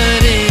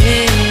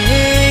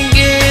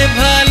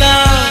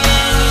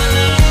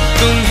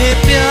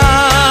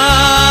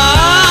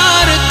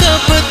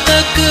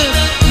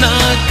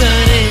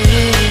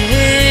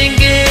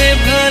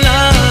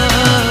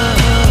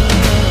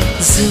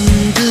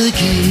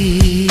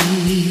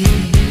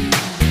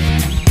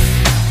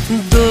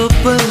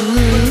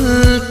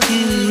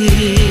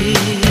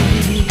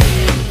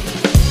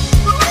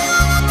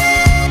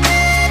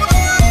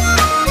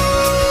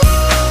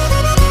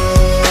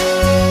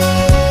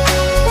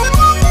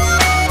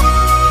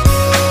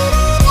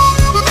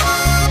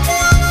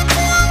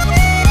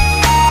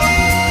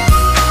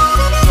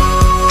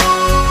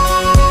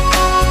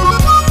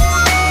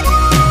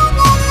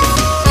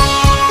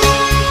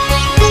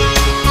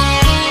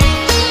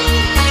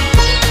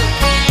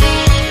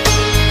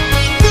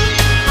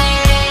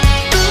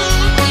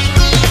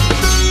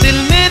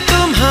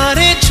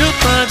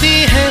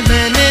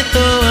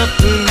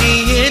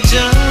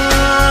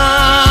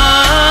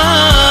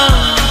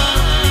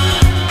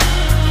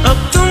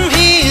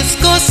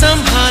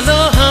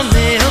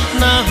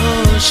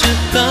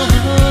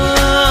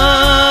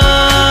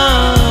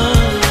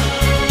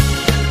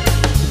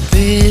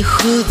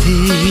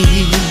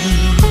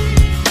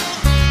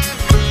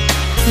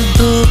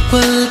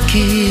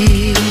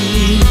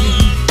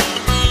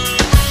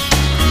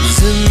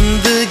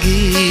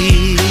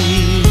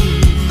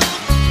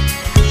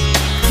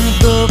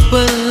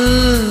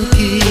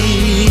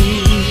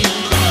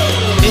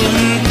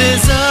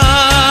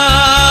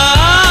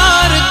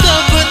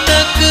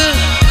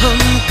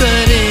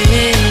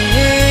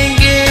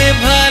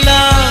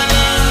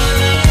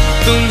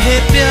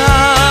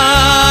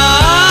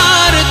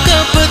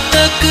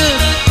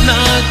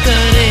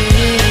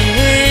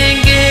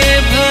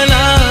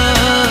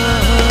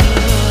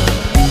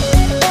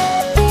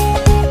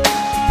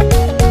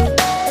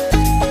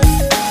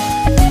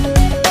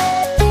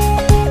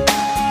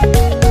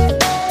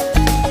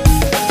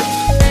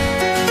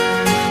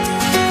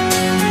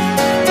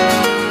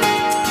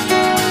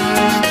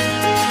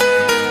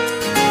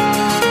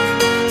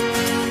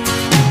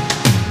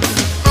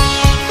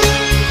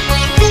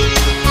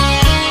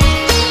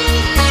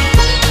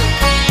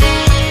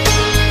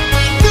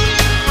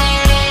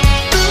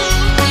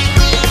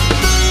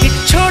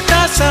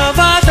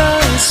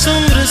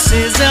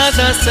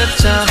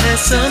सच्चा है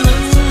सनम।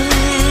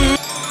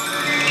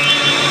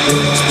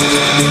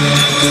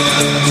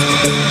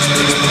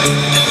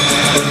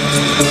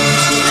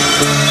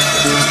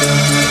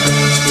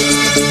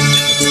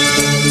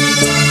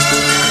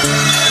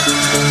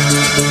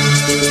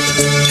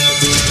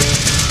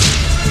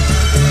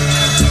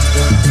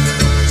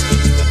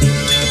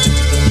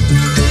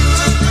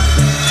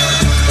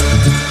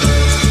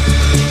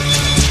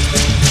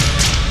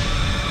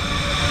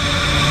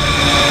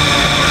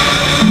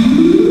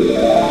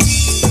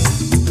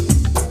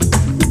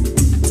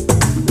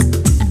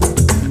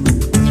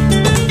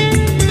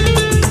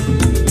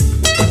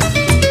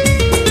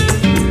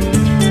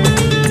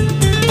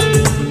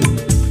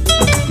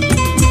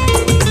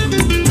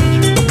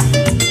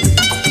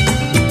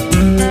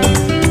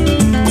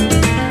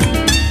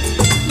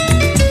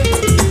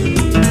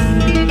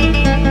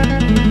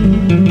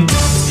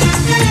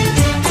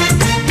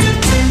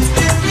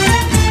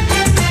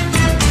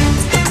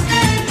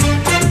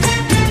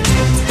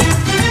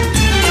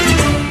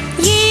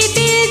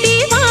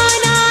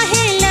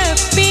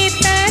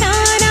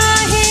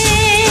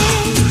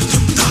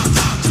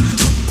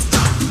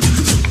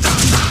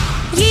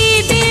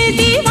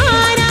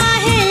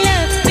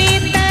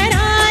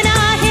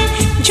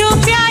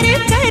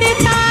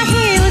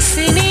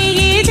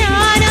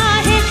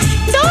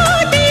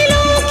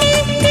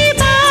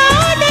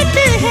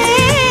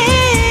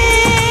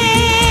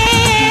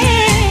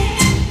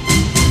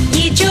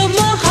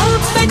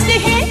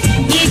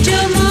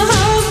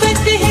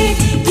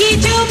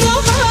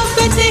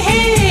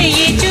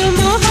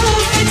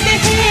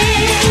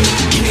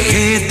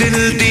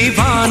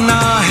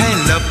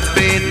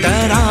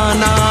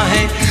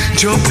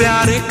 जो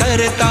प्यार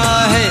करता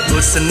है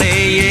उसने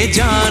ये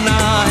जाना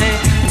है,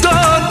 दो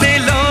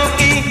दिलों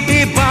की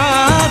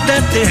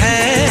इबादत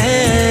है।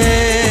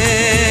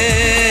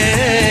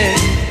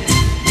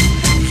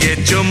 ये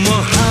जो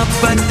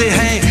मोहब्बत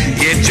है,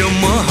 ये जो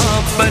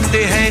मोहब्बत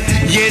है,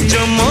 ये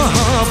जो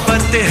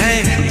मोहब्बत है,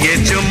 ये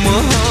जो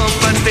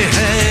मोहब्बत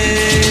है।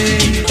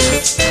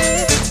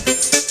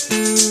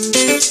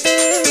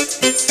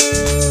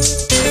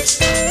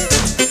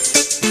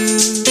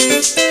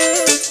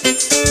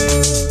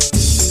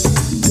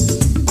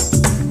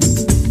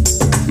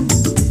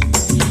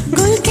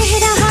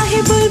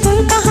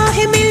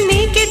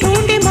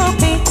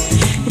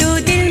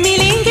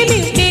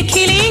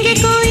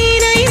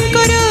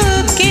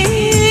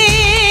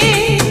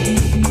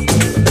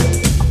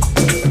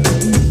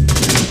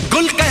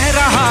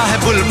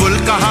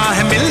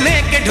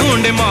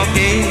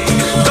 मौके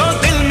दो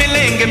दिल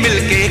मिलेंगे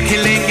मिलके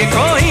खिलेंगे,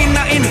 कोई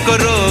ना इनको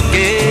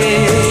रोके।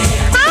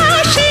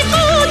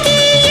 आशिकों की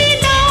ये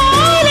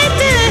दौलत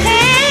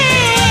है,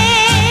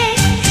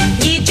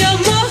 ये जो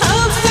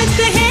मोहब्बत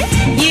है,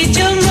 ये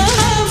जो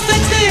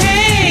मोहब्बत है,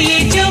 ये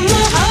जो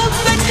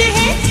मोहब्बत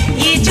है,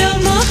 ये जो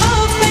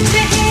मोहब्बत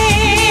है।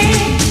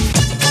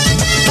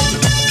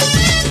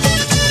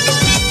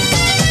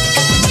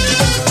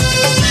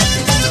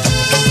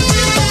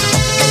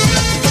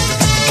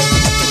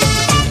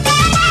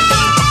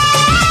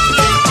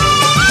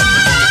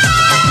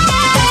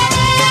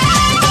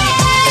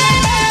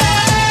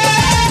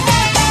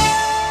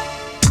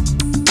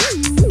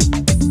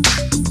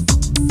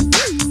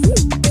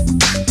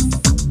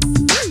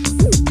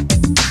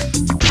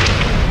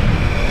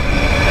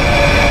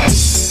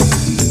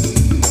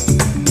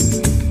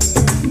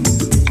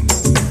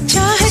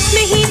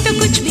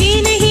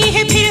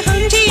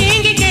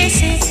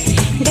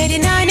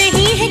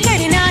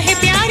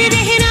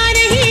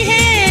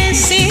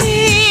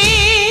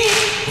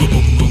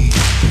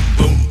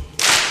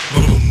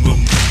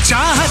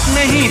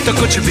 तो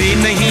कुछ भी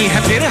नहीं है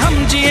फिर हम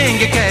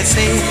जिएंगे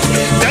कैसे,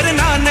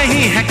 डरना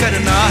नहीं है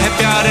करना है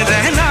प्यार,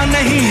 रहना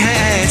नहीं है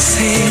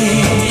ऐसे।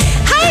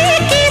 हर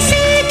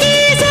किसी की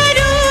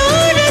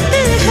जरूरत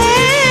है,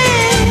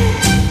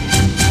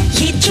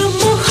 ये जो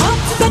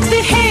मोहब्बत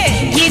है,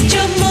 ये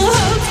जो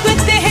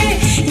मोहब्बत है,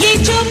 ये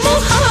जो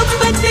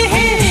मोहब्बत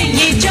है,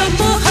 ये जो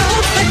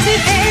मोहब्बत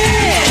है।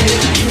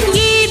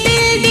 ये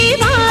दिल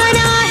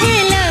दीवाना है,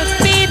 लब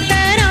पे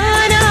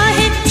तराना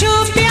है, जो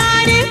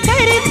प्यार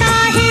करता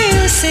है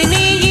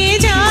उसने ये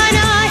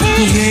जाना है।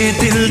 ये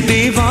दिल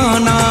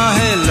दीवाना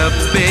है, लब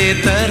पे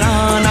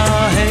तराना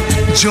है,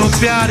 जो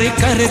प्यार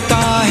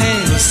करता है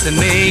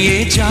उसने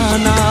ये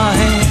जाना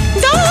है।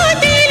 दो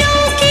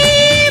दिलों की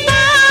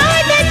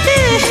इबादत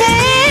है,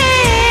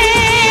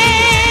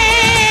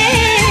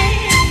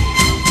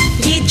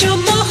 ये जो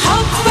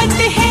मोहब्बत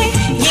है,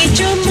 ये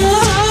जो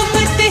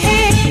मोहब्बत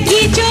है,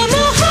 ये जो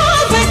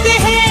मोहब्बत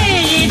है,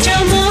 ये जो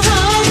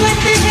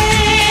मोहब्बत है।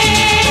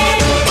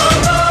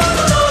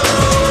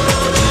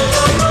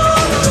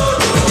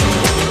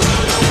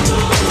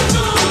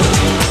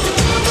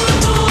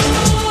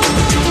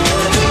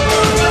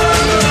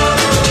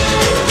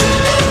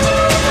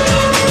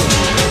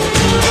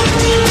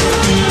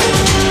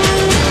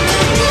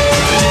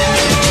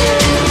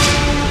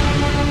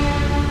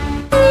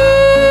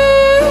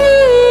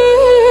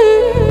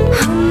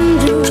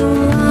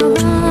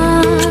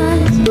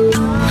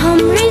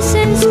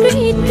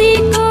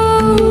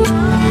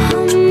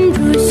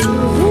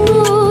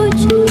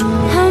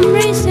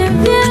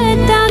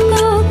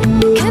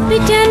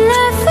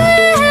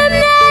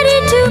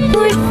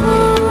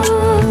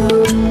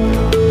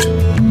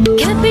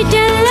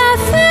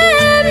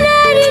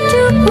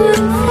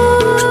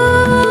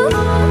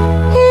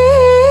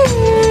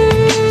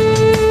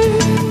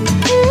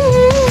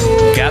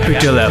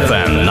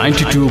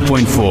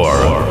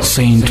 92.4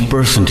 Saint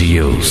Person to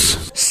use.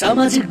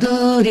 सामाजिक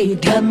दूरी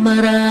ध्यानमा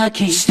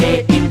राखी stay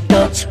in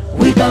touch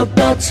without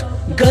touch.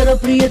 गर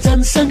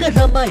प्रियजनसँग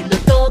रमाइलो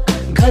टक,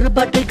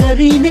 घरबाटै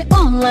गरिने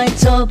online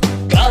job.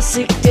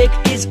 Classic Tech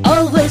is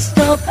always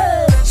top.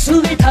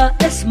 सुविधा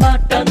यसमा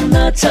टन्न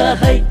छ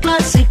है.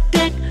 Classic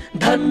Tech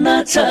धन्न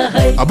छ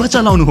है. अब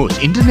चलाउनुहोस्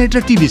इन्टरनेट र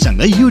टिभी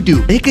सँगै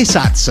युट्युब एकै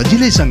साथ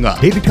सजिलैसँग.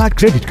 डेबिट कार्ड,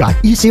 क्रेडिट कार्ड,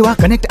 ई सेवा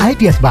कनेक्ट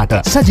आइपीएस बाट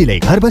सजिलै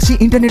घर बसी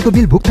इन्टरनेटको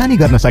बिल भुक्तानी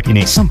गर्न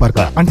सकिने. सम्पर्क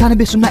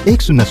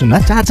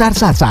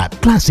 9801004477.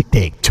 Classic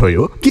take.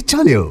 छोयो कि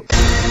चल्यो.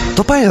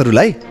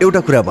 तपाईहरुलाई एउटा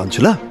कुरा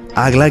भन्छु ल,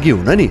 आगलागी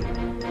हुन नि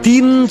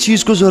 3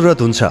 चीजको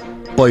जरुरत हुन्छ.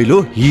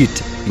 पहिलो हिट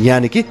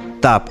यानी कि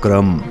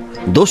तापक्रम,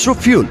 दोस्रो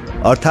फ्युल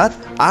अर्थात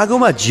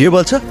आगोमा जे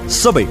बल्छ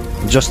सबै,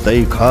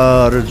 जस्तै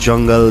घर,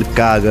 जंगल,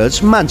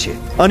 कागज, मान्छे.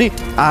 अनि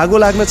आगो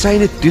लाग्न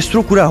चाहिने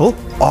तेस्रो कुरा हो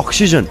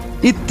अक्सिजन.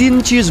 यी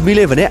 3 चीज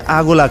मिले भने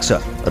आगो लाग्छ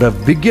र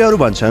विज्ञहरू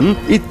भन्छन्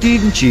यी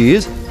 3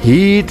 चीज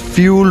हिट,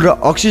 फ्युल र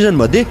अक्सिजन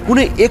मध्ये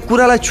कुनै एक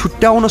कुरालाई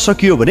छुट्याउन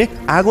सकियो भने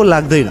आगो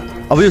लाग्दैन.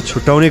 अब यो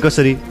छुट्याउने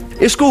कसरी?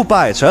 यसको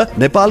उपाय छ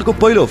नेपालको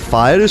पहिलो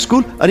फायर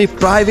स्कुल अनि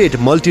private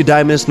multi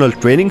dimensional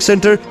training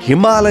centre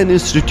Himalayan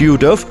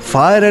institute of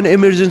fire and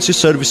emergency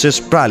services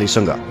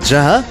प्रालीसँग,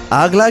 जहाँ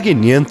आगलागी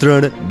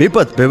नियन्त्रण,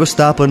 विपद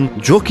व्यवस्थापन,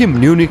 जोखिम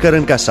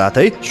न्यूनीकरणका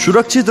साथै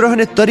सुरक्षित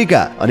रहने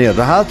तरिका अनि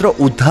राहत र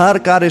उद्धार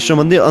कार्य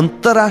सम्बन्धी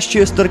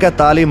अन्तर्राष्ट्रिय स्तरका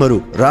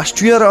तालिमहरू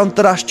राष्ट्रिय र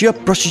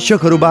अन्तर्राष्ट्रिय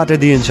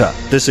प्रशिक्षकहरूबाट दिइन्छ.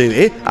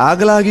 त्यसैले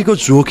आगलागीको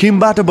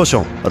जोखिमबाट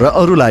बचौं र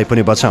अरूलाई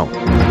पनि बचाउँ.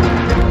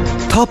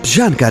 थप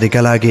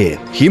जानकारीका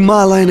लागि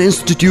Himalayan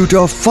institute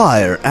of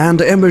fire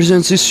and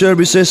emergency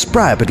services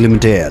private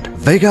limited,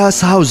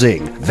 Vegas housing,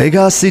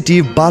 Vegas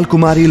city,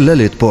 Balkumari,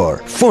 Lalitpur.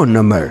 Phone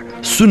number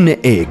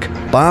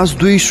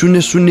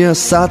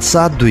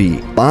 0152000772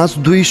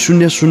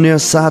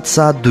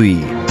 52000772.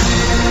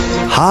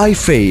 High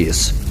face,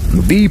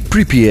 be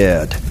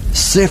prepared,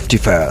 safety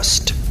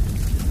first.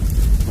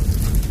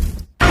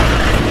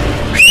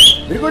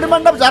 भृगुडी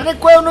मण्डप झर्ने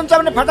कोही हुनुहुन्छ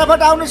भने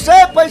फटाफट आउनुहोस्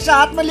है, पैसा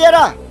हातमा लिएर.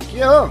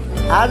 के हो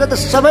आज त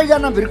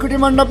सबैजना भृकुटी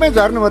मण्डपमै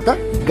झर्नु भयो त,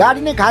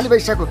 गाडी नै खाली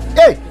भइसक्यो. ए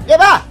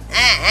बा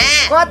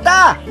कता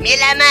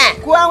मेलामा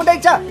को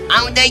आउँदैछ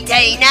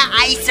हैन,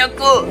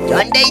 आइसक्यो.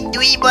 झन्डै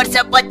 2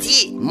 वर्षपछि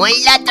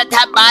महिला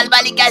तथा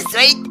बालबालिका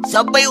सहित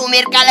सबै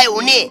उमेरकालाई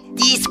हुने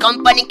 30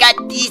 कम्पनीका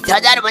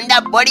 30,000 भन्दा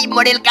बढी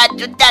मोडेलका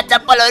जुत्ता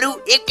चप्पलहरू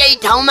एकै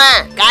ठाउँमा.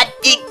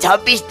 कार्तिक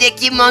 26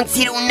 देखि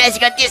मङ्सिर 19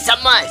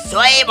 गतेसम्म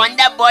 100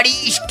 भन्दा बढी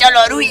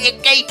स्टलहरू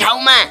एकै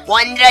ठाउँमा.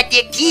 15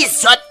 देखि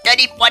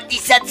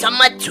 70% सम्म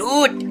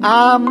छुट.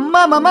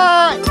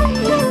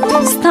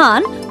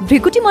 स्थान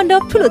भृकुटी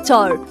मण्डप ठुलो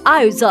चौर.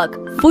 आयोजक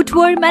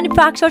फुटवेयर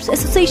म्यानुफ्याक्चरर्स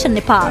एसोसिएसन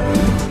नेपाल.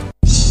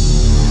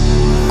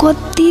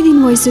 कति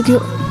दिन भइसक्यो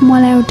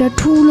मलाई एउटा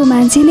ठुलो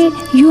मान्छेले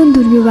यौन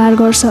दुर्व्यवहार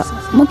गर्छ.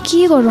 म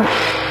के गरौँ?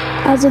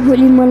 आज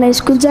भोलि मलाई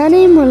स्कुल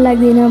जानै मन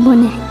लाग्दैन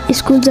भने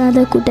स्कुल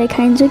जाँदा कुटाइ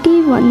खाइन्छ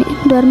कि भन्ने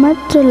डर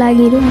मात्र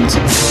लागिरहन्छ.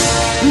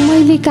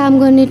 मैले काम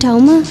गर्ने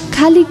ठाउँमा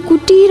खालि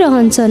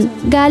कुटिरहन्छन्,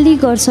 गाली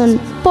गर्छन्,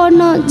 पढ्न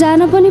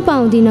जान पनि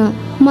पाउँदिनँ.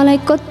 मलाई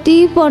कति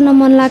पढ्न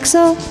मन लाग्छ,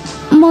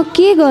 म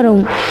के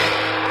गरौँ?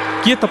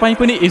 के तपाईँ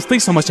पनि यस्तै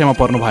समस्यामा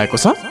पर्नु भएको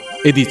छ?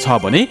 यदि छ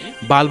भने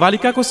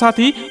बालबालिकाको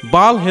साथी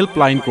बाल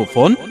हेल्पलाइनको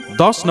फोन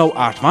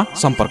 1098 मा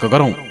सम्पर्क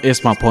गरौँ.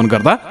 यसमा फोन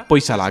गर्दा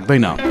पैसा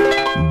लाग्दैन.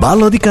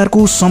 बाल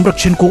अधिकारको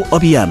संरक्षणको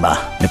अभियानमा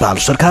नेपाल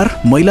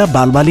सरकार, महिला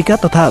बालबालिका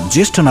तथा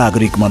ज्येष्ठ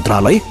नागरिक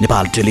मन्त्रालय,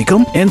 नेपाल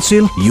टेलिकम,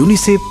 एनसेल,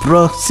 युनिसेफ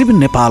र सिभिल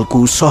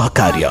नेपालको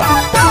सहकार्य.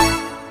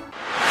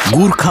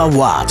 Gurkha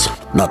Watch,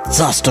 not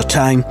just a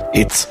time,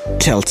 it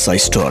tells a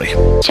story.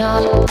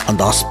 On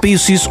the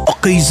auspicious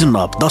occasion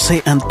of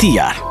Dasai and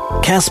Tiyar,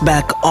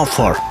 cashback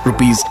offer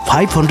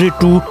 ₹500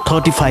 to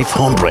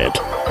 3,500.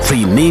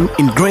 Free name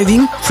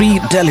engraving, free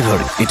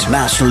delivery,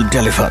 international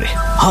delivery.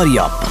 Hurry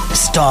up,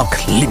 stock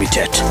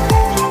limited.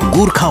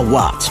 Gurkha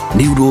Watch,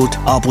 New Road,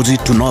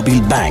 opposite to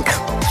Nobil Bank.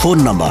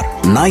 Phone number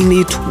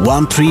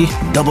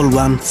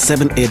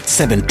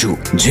 9813117872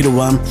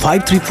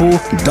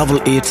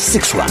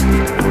 015348861.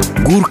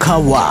 Gurkha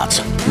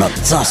Watch, not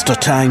just a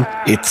time,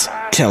 it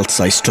tells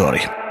a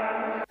story.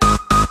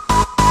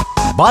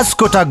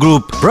 Baskota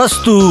group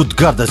प्रस्तुत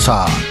गर्दछ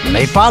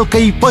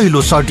नेपालकै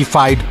पहिलो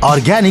certified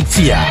organic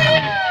चिया.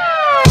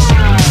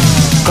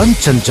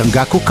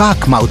 कञ्चनजङ्घाको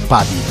काखमा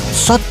उत्पादित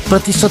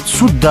 100%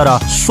 शुद्ध र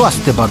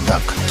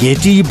स्वास्थ्यवर्धक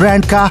केटी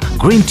ब्रान्डका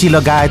ग्रिन टी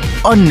लगायत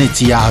अन्य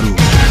चियाहरू.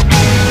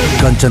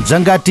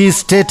 Kanchenjunga T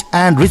estate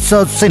and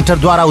research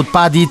सेन्टरद्वारा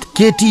उत्पादित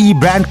केटी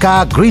ब्रान्डका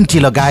ग्रिन टी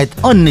लगायत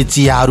अन्य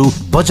चियाहरू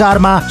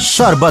बजारमा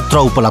सर्वत्र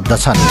उपलब्ध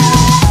छन्.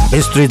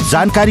 विस्तृत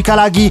जानकारीका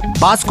लागि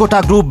Baskota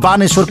group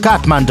Baneshwar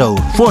Kathmandu.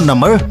 Phone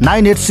number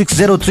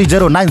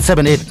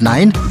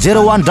 9860309789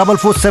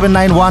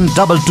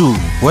 0144791122.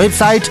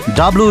 Website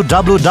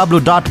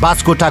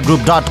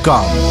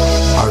www.baskotagroup.com.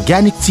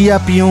 Organic चिया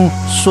पियौं,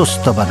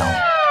 स्वस्थ बनाऊ.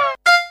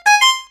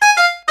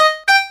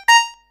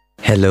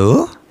 हेलो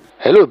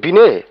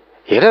विनय,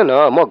 हेर न,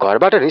 म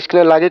घरबाट निस्किन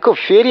लागेको,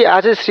 फेरि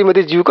आज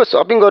श्रीमती ज्यूको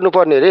सपिङ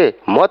गर्नुपर्ने रे.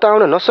 म त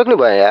आउन नसक्नु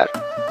भयो यार.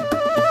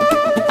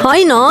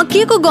 होइन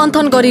के को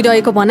गन्थन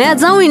गरिरहेको भने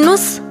जाउँ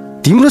हिँड्नुहोस्।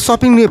 तिम्रो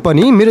सपिङले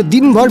पनि मेरो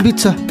दिनभर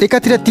बित्छ।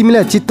 एकातिर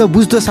तिमीलाई चित्त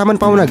बुझ्दो सामान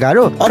पाउन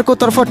गाह्रो,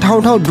 अर्कोतर्फ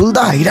ठाउँ ठाउँ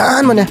डुल्दा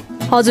हैरान भने।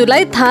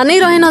 हजुरलाई थाहा नै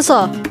रहेनछ,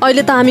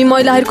 अहिले त हामी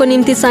महिलाहरूको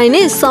निम्ति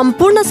चाहिने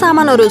सम्पूर्ण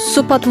सामानहरू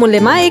सुपथ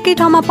मूल्यमा एकै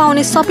ठाउँमा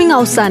पाउने सपिङ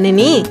हाउस जाने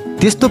नि।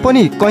 त्यस्तो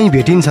पनि कहीँ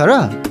भेटिन्छ र?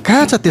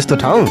 कहाँ छ त्यस्तो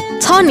ठाउँ?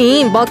 छ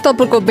नि,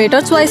 भक्तपुरको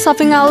बेटर चोइस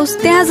सपिङ हाउस,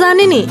 त्यहाँ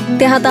जाने नि।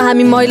 त्यहाँ त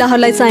हामी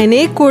महिलाहरूलाई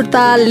चाहिने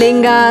kurta,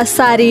 lehenga,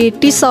 sari,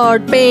 T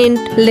short,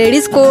 pant,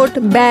 ladies coat,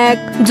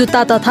 bag,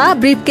 जुत्ता तथा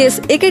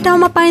ब्रिफकेस एकै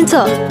ठाउँमा पाइन्छ।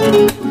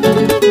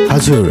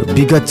 हजुर,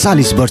 विगत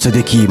 40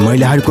 वर्षदेखि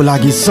महिलाहरूको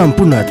लागि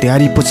सम्पूर्ण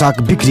तयारी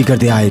पोसाक बिक्री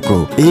गर्दै आएको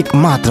एक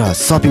मात्र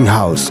shopping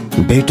house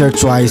better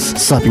choice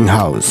shopping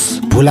house,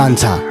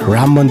 Bhulanchha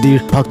Ram मन्दिर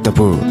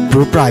भक्तपुर।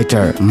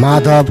 प्रोप्राइटर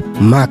माधव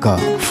माक।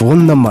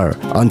 Phone number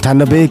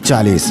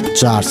 9841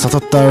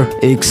 477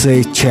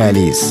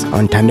 146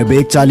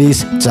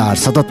 9841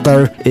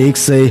 477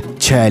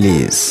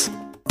 146।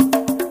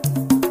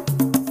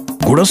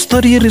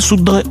 गुणस्तरीय र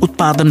शुद्ध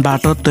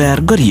उत्पादनबाट तयार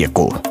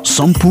गरिएको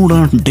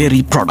सम्पूर्ण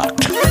dairy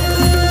product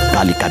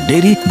Kalika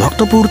dairy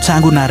Bhaktapur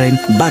Changunarayan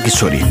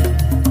Bageshwari.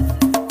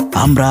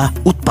 हाम्रा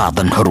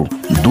उत्पादनहरू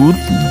दूध,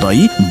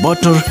 दही,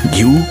 बटर,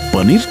 घिउ,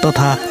 पनिर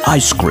तथा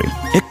आइसक्रिम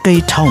एकै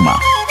ठाउँमा।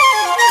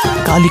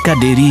 Kalika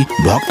dairy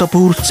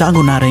Bhaktapur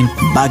Changunarayan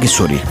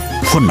Bageshwari.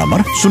 Phone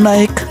number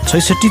 01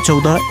 66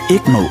 14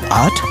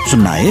 198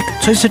 01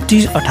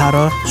 66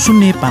 18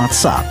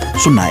 057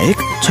 01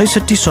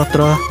 66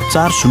 17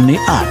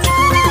 408।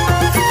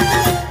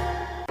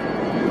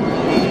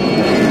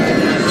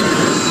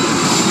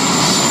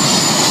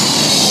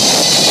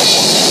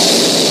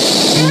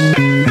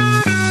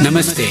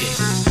 Namaste.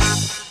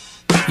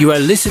 You are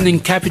listening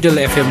Capital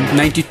FM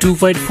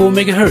 92.4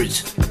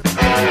 MHz,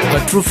 a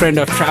true friend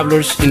of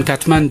travelers in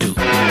Kathmandu.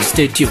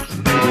 Stay tuned.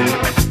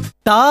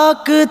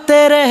 ताकते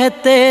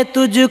रहते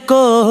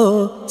तुझको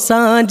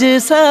सांझ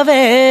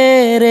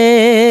सवेरे,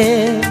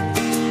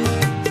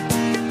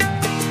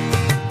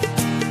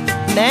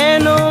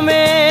 नैनों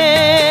में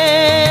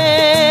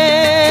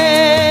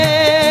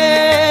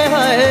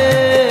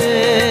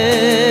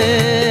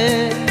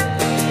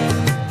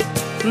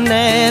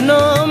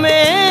नैनों में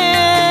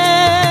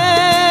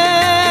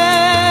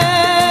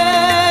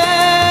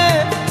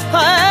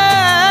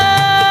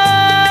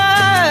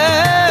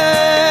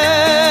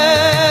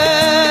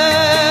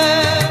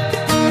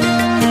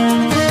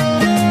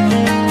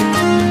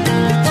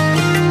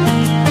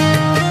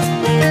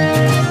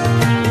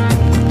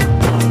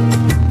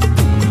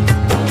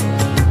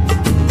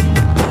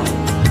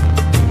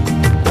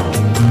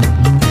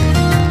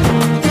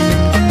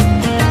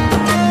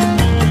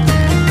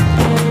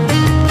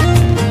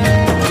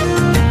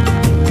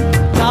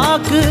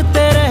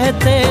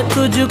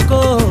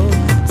तुझको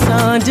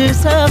सांझ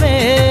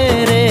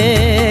सवेरे,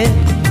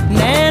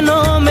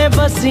 नैनों में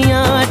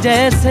बसियां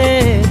जैसे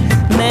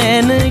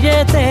नैन ये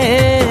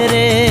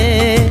तेरे,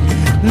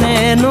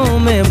 नैनों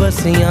में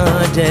बसियां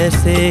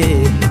जैसे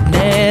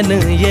नैन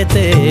ये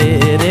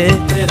तेरे।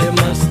 तेरे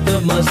मस्त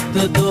मस्त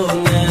दो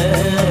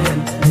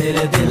नैन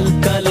मेरे दिल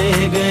का ले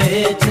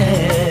गए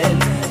चैन,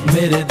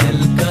 मेरे दिल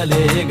का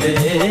ले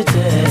गए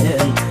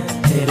चैन,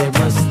 तेरे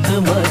मस्त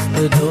मस्त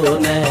दो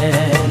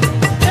नैन।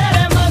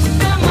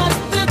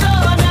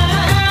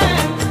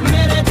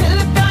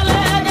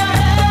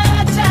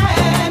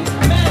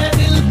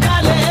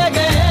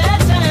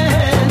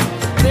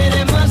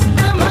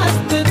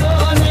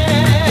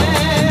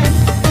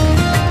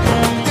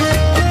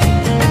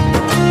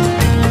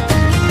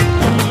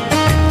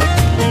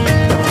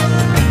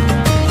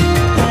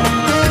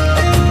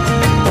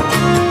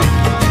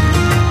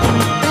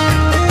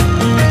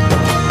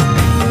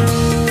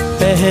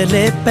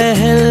 पहले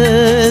पहल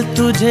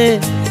तुझे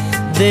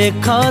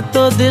देखा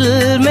तो दिल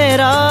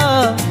मेरा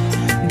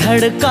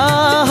धड़का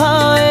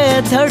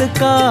है,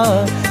 धड़का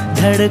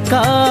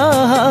धड़का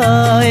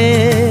है।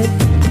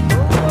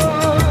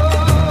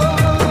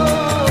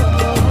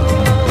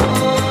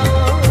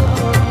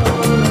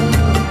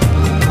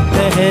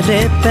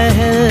 पहले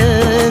पहल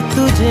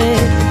तुझे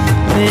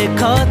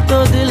देखा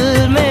तो दिल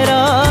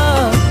मेरा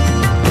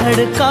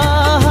धड़का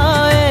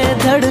है,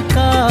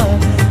 धड़का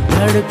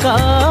धड़का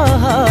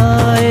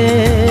है।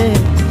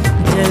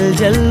 जल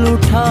जल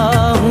उठा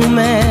हूँ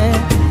मैं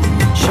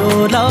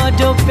शोला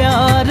जो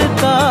प्यार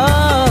का,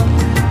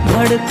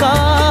 भड़का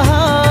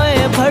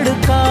है,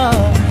 भड़का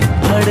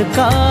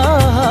भड़का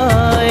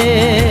है।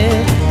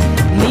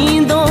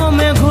 नींदों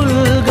में घुल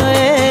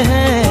गए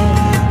हैं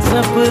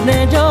सपने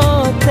जो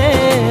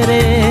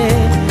तेरे,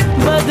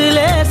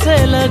 बदले से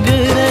लग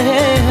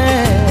रहे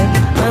हैं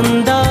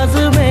अंदाज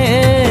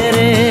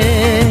मेरे,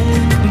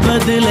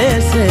 बदले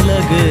से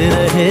लग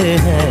रहे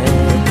हैं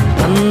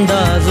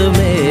अंदाज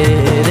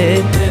मेरे।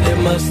 तेरे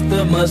मस्त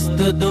मस्त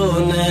दो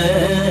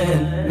नैन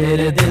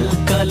मेरे दिल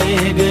का ले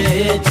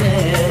गए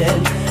चैन,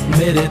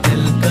 मेरे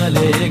दिल का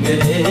ले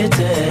गए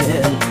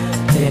चैन,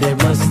 तेरे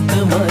मस्त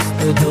मस्त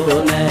दो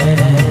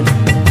नैन।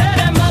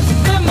 तेरे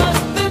मस्त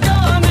मस्त दो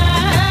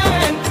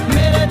नैन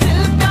मेरे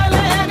दिल का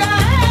ले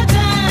गए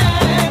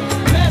चैन,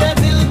 मेरे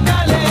दिल का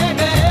ले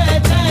गए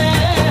चैन।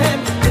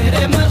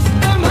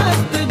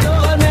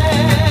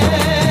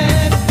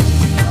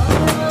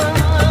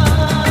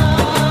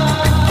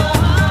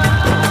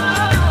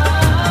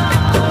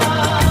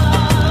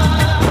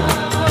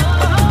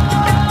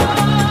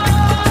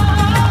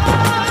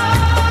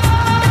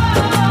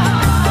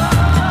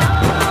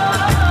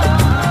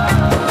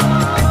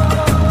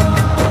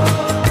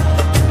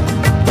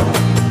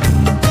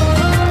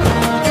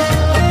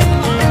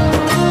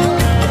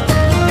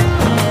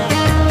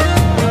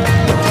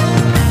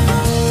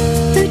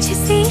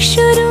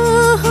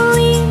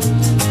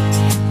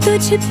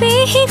 पे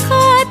ही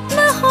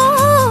खात्मा हो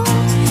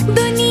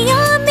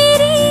दुनिया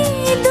मेरी,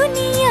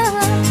 दुनिया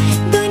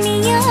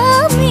दुनिया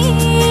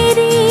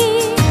मेरी।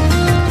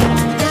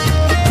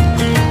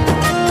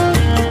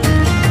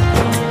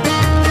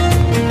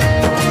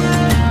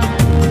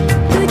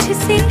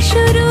 तुझसे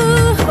शुरू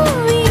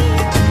हुई,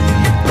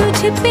 तुझ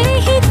पे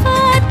ही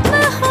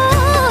खात्मा हो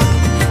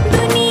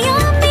दुनिया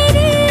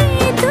मेरी,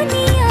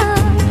 दुनिया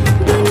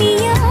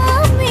दुनिया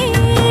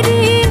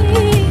मेरी।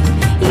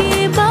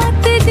 ये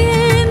बात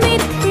दिल में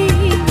थी,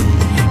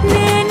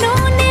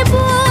 नैनों ने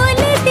बोल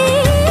दी,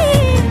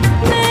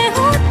 मैं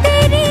हूँ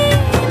तेरी,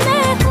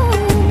 मैं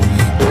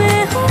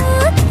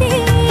हूँ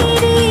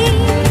तेरी।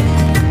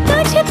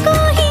 तुझको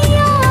ही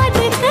याद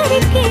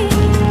करके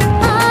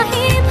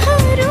आहे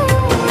भरूं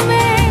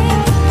मैं,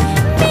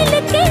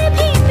 मिलके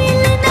भी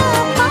मिल ना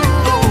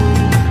पाऊं,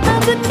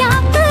 अब क्या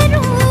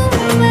करूं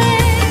मैं।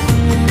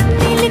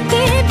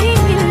 मिलके भी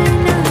मिल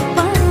ना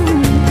पाऊं,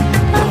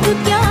 अब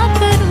क्या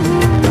करूं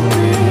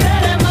मैं।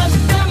 तेरे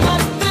मस्त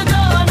मस्त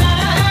दो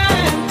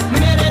नैन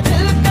मेरे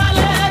दिल का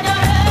ले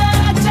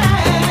गए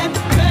चैन,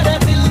 मेरे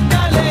दिल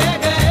का ले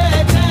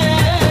गए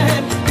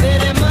चैन,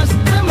 तेरे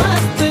मस्त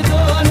मस्त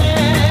दो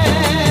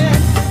नैन।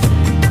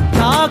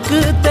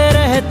 ताकते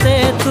रहते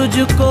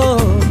तुझको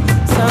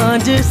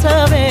सांझ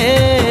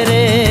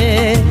सवेरे,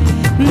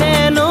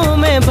 नैनों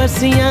में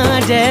बसियां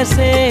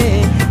जैसे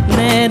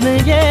नैन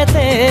ये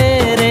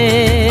तेरे,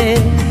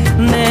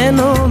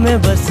 नैनों में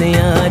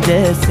बसियां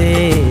जैसे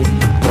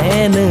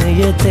नैन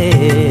ये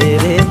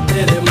तेरे।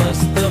 तेरे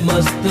मस्त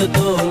मस्त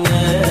दो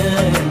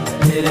नैन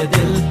मेरे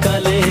दिल का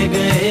ले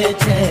गए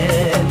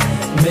चैन,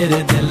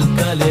 मेरे दिल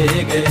का ले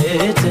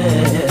गए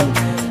चैन,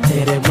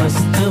 तेरे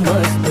मस्त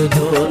मस्त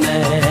दो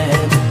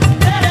नैन।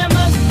 तेरे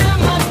मस्त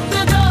मस्त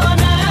दो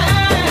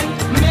नैन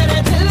मेरे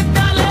दिल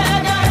का ले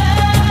गए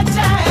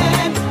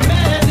चैन,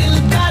 मेरे दिल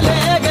का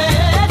ले गए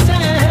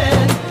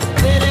चैन,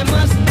 तेरे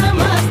मस्त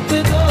मस्त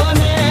दो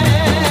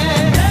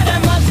नैन। तेरे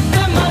मस्त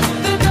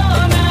मस्त दो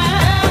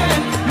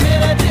नैन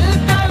मेरे दिल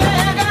का ले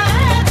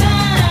गए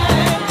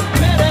चैन,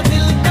 मेरे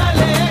दिल का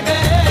ले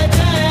गए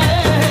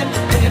चैन,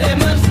 तेरे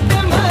मस्त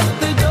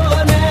मस्त दो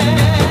नैन।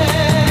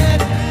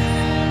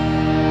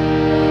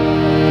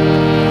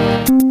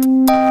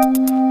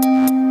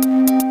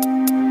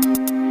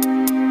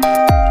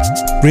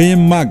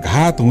 प्रेममा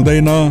घात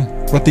हुँदैन,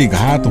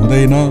 प्रतिघात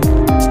हुँदैन,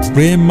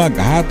 प्रेममा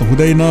घात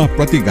हुँदैन,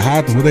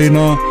 प्रतिघात हुँदैन,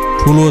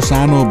 ठुलो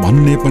सानो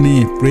भन्ने पनि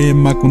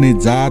प्रेममा कुनै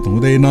जात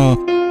हुँदैन।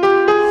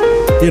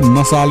 ए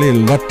नसाले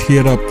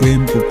लट्ठिएर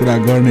प्रेमको कुरा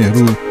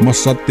गर्नेहरू, म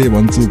सत्य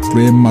भन्छु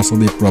प्रेममा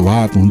सधैँ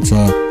प्रभात हुन्छ,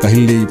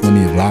 कहिल्यै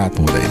पनि रात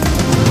हुँदैन।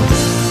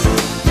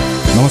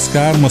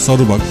 नमस्कार, म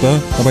सरु भक्त,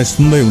 तपाईँ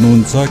सुन्दै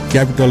हुनुहुन्छ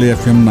capital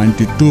FM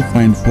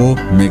 92.4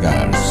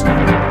 megahertz.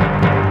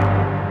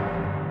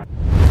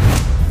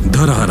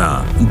 Dharahara,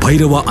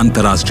 Bhairahawa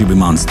अन्तर्राष्ट्रिय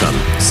विमानस्थल,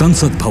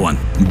 संसद भवन,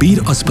 वीर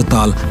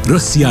अस्पताल र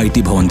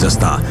CIT भवन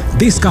जस्ता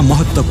देशका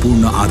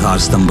महत्त्वपूर्ण आधार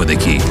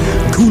स्तम्भदेखि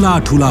ठूला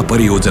ठूला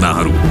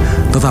परियोजनाहरू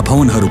तथा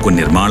भवनहरूको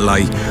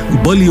निर्माणलाई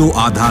बलियो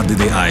आधार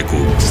दिँदै आएको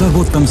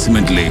सर्वोत्तम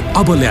सिमेन्टले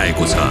अब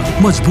ल्याएको छ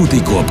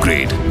मजबुतीको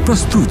अपग्रेड।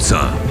 प्रस्तुत छ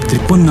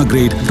 53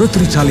 ग्रेड र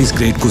 43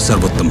 ग्रेडको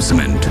सर्वोत्तम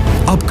सिमेन्ट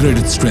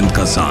अपग्रेडेड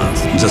स्ट्रेन्थका साथ,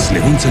 जसले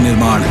हुन्छ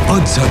निर्माण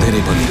अझ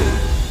धेरै बलियो।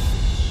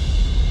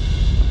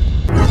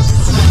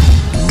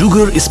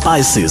 Duggar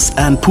spices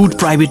and food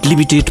private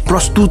limited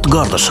प्रस्तुत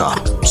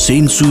गर्दछ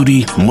सेन्चुरी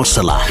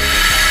मसला।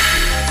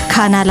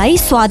 खानालाई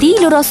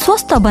स्वादिलो र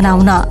स्वस्थ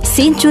बनाउन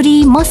सेन्चुरी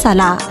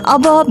मसला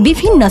अब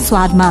विभिन्न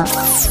स्वादमा।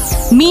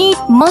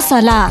 मिट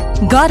मसला,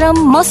 गरम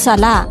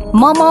मसला,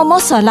 मोमो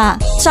मसला,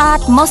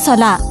 चाट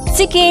मसला,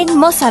 चिकन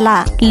मसला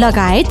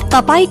लगायत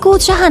तपाईको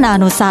चाहना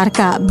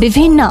अनुसारका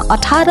विभिन्न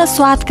 18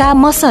 स्वादका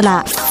मसला।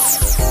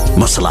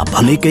 मसला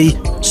भनेकै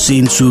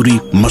सेन्चुरी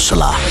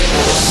मसला।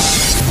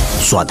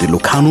 स्वादिलो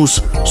खानुस्,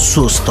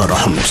 स्वस्थ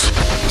रहनुस्,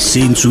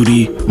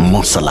 century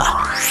masala.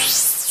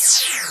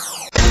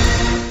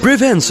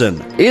 Prevention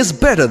is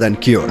better than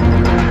cure.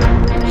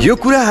 यो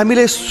कुरा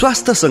हामीले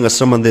स्वास्थ्यसँग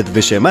सम्बन्धित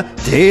विषयमा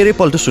धेरै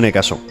पल्ट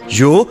सुनेका छौँ।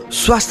 यो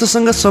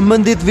स्वास्थ्यसँग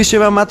सम्बन्धित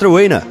विषयमा मात्र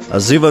होइन,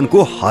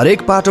 जीवनको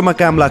हरेक पाटोमा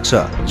काम लाग्छ,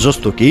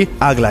 जस्तो कि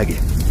आगलागी।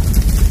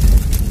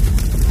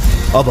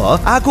 अब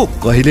आगो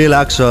कहिले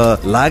लाग्छ,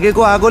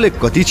 लागेको आगोले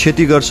कति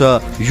क्षति गर्छ,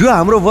 यो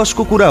हाम्रो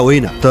वशको कुरा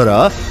होइन। तर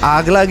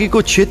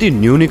आगलागीको क्षति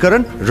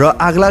न्यूनीकरण र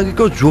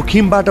आगलागीको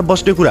जोखिमबाट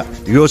बस्ने कुरा,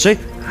 यो चाहिँ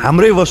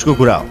हाम्रै वशको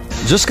कुरा हो,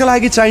 जसका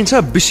लागि चाहिन्छ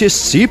विशेष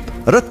सिप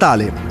र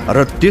तालिम।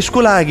 र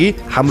त्यसको लागि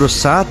हाम्रो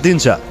साथ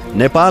दिन्छ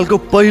नेपालको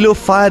पहिलो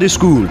फायर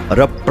स्कुल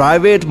र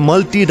private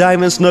multi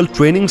dimensional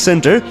training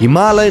centre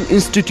Himalayan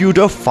institute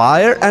of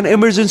fire and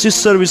emergency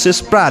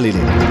services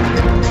प्रालीले,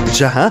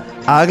 जहाँ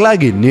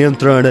आगलागी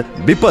नियन्त्रण,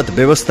 विपद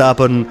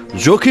व्यवस्थापन,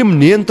 जोखिम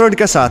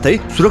नियन्त्रणका साथै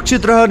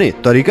सुरक्षित रहने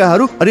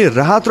तरिकाहरू अनि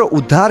राहत र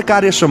उद्धार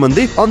कार्य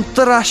सम्बन्धी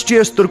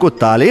अन्तर्राष्ट्रिय स्तरको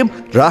तालिम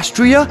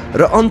राष्ट्रिय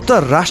र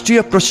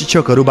अन्तर्राष्ट्रिय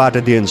प्रशिक्षकहरूबाट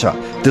दिइन्छ।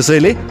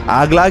 त्यसैले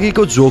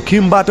आगलागीको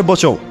जोखिमबाट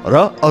बचौं र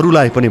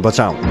अरूलाई पनि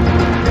बचाऊ।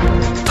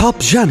 थप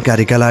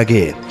जानकारीका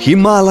लागि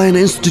Himalayan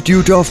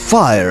institute of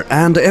fire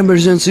and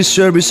emergency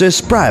services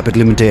private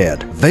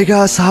limited,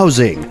 Vegas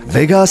housing,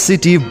 Vegas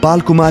city,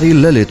 Balkumari,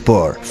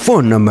 Lalitpur.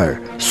 Phone number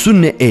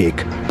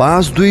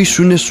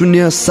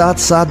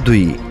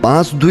 01-5200-772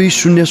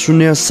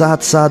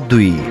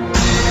 5200-772।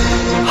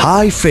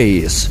 High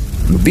face,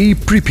 be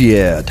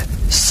prepared,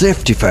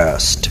 safety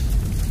first.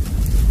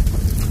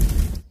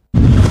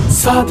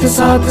 साथ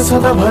साथ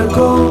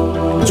सदाभरको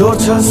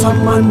जोड्छ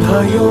सम्बन्ध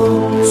यो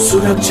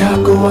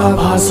सुरक्षाको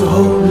आभास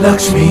हो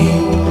लक्ष्मी।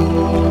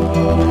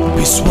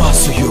 विश्वास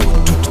यो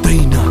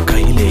टुट्दैन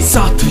कहिले,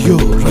 साथ यो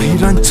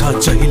रहिरहन्छ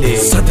जहिले,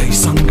 सधैँ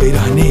सँगै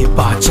रहने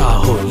बाचा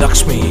हो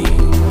लक्ष्मी।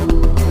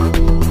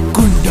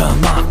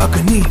 कुण्डमा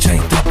अग्नि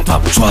चाहिँ थप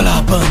थप ज्वाला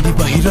बनी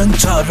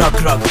बहिरहन्छ रग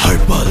रग, हर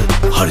पल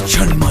हर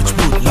क्षण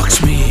मजबुत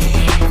लक्ष्मी।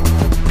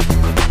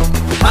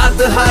 हात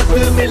हात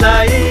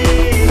मिलाई,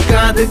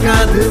 काँध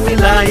काँध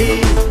मिलाई,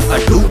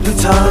 अटुट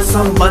छ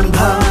सम्बन्ध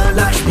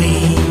लक्ष्मी।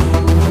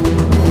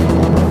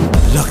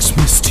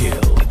 लक्ष्मी स्टिल,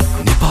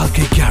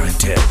 नेपालकै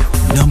guaranteed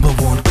number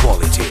 1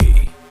 quality.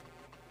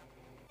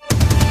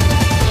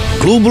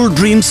 Global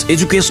Dreams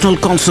Educational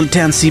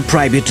Consultancy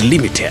Private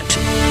Limited.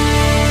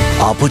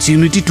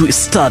 Opportunity to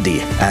study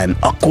and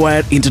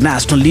acquire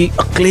internationally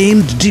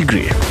acclaimed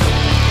degree.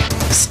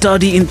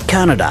 Study in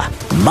Canada,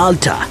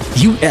 Malta,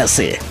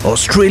 USA,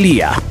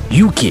 Australia,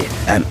 UK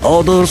and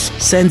others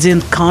Schengen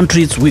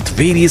countries with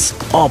various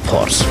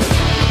offers.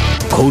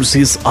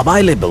 Courses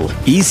available: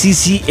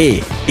 ECCA,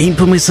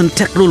 Information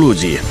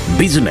Technology,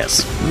 Business,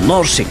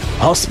 Nursing,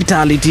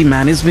 Hospitality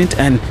Management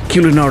and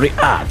Culinary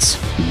Arts,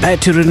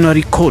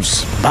 Veterinary course,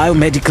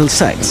 Biomedical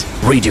Science,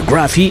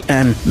 Radiography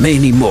and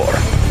many more.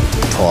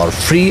 For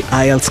free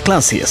IELTS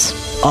classes,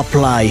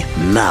 apply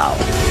now.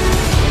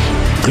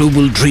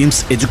 Global Dreams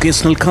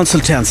Educational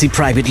Consultancy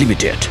Private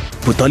Limited,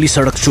 Putali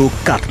Sadak Chowk,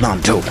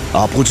 Kathmandu,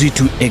 opposite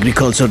to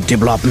Agriculture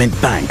Development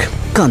Bank.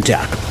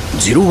 Contact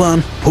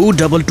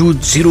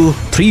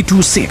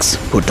 01-4220-326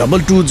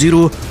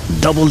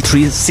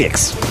 4220-336.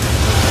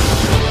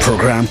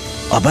 Program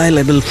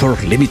available for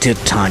limited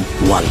time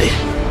only.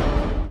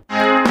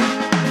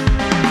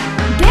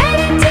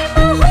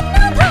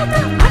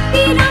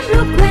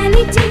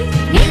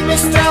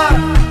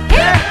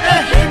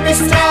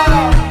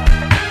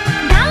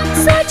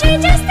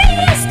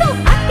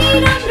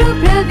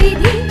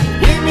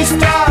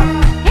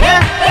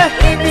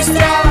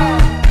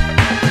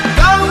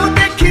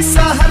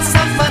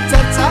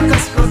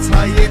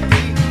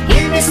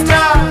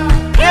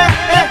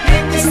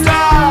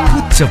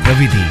 उच्च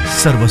प्रविधि,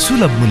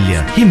 सर्वसुलभ मूल्य,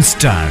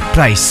 Himstar,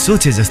 price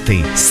सोचे जस्तै,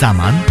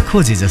 सामान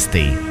खोजे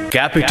जस्तै।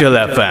 Capital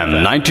FM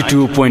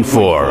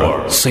 92.4,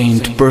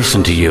 Saint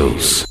Person to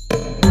use.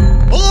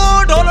 ओ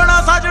ढोलना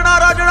साजना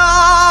राजना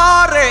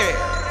रे,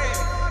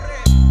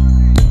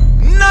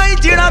 नहीं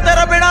जीना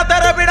तेरा बिना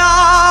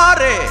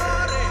रे।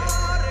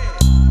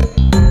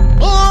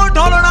 ओ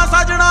ढोलना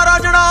साजना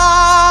राजना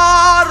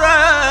रे,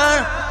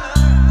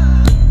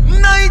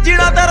 नहीं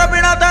जीना तेरा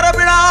बिना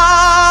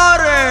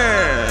रे।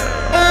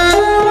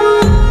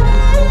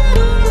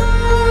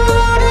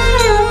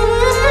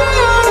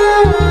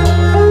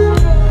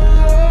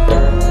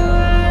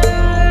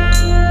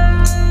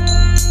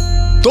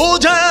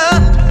 तुझे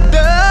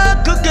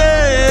देख के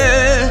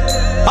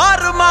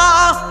अरमा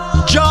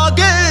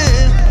जागे,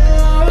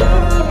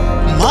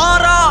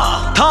 मारा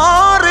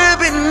थारे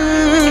बिन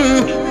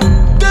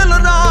दिल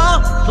ना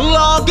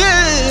लागे।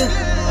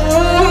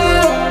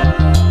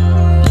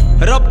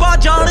 रब्बा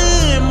जाने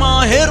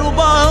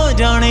माहिरुबा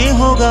जाने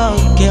होगा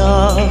क्या,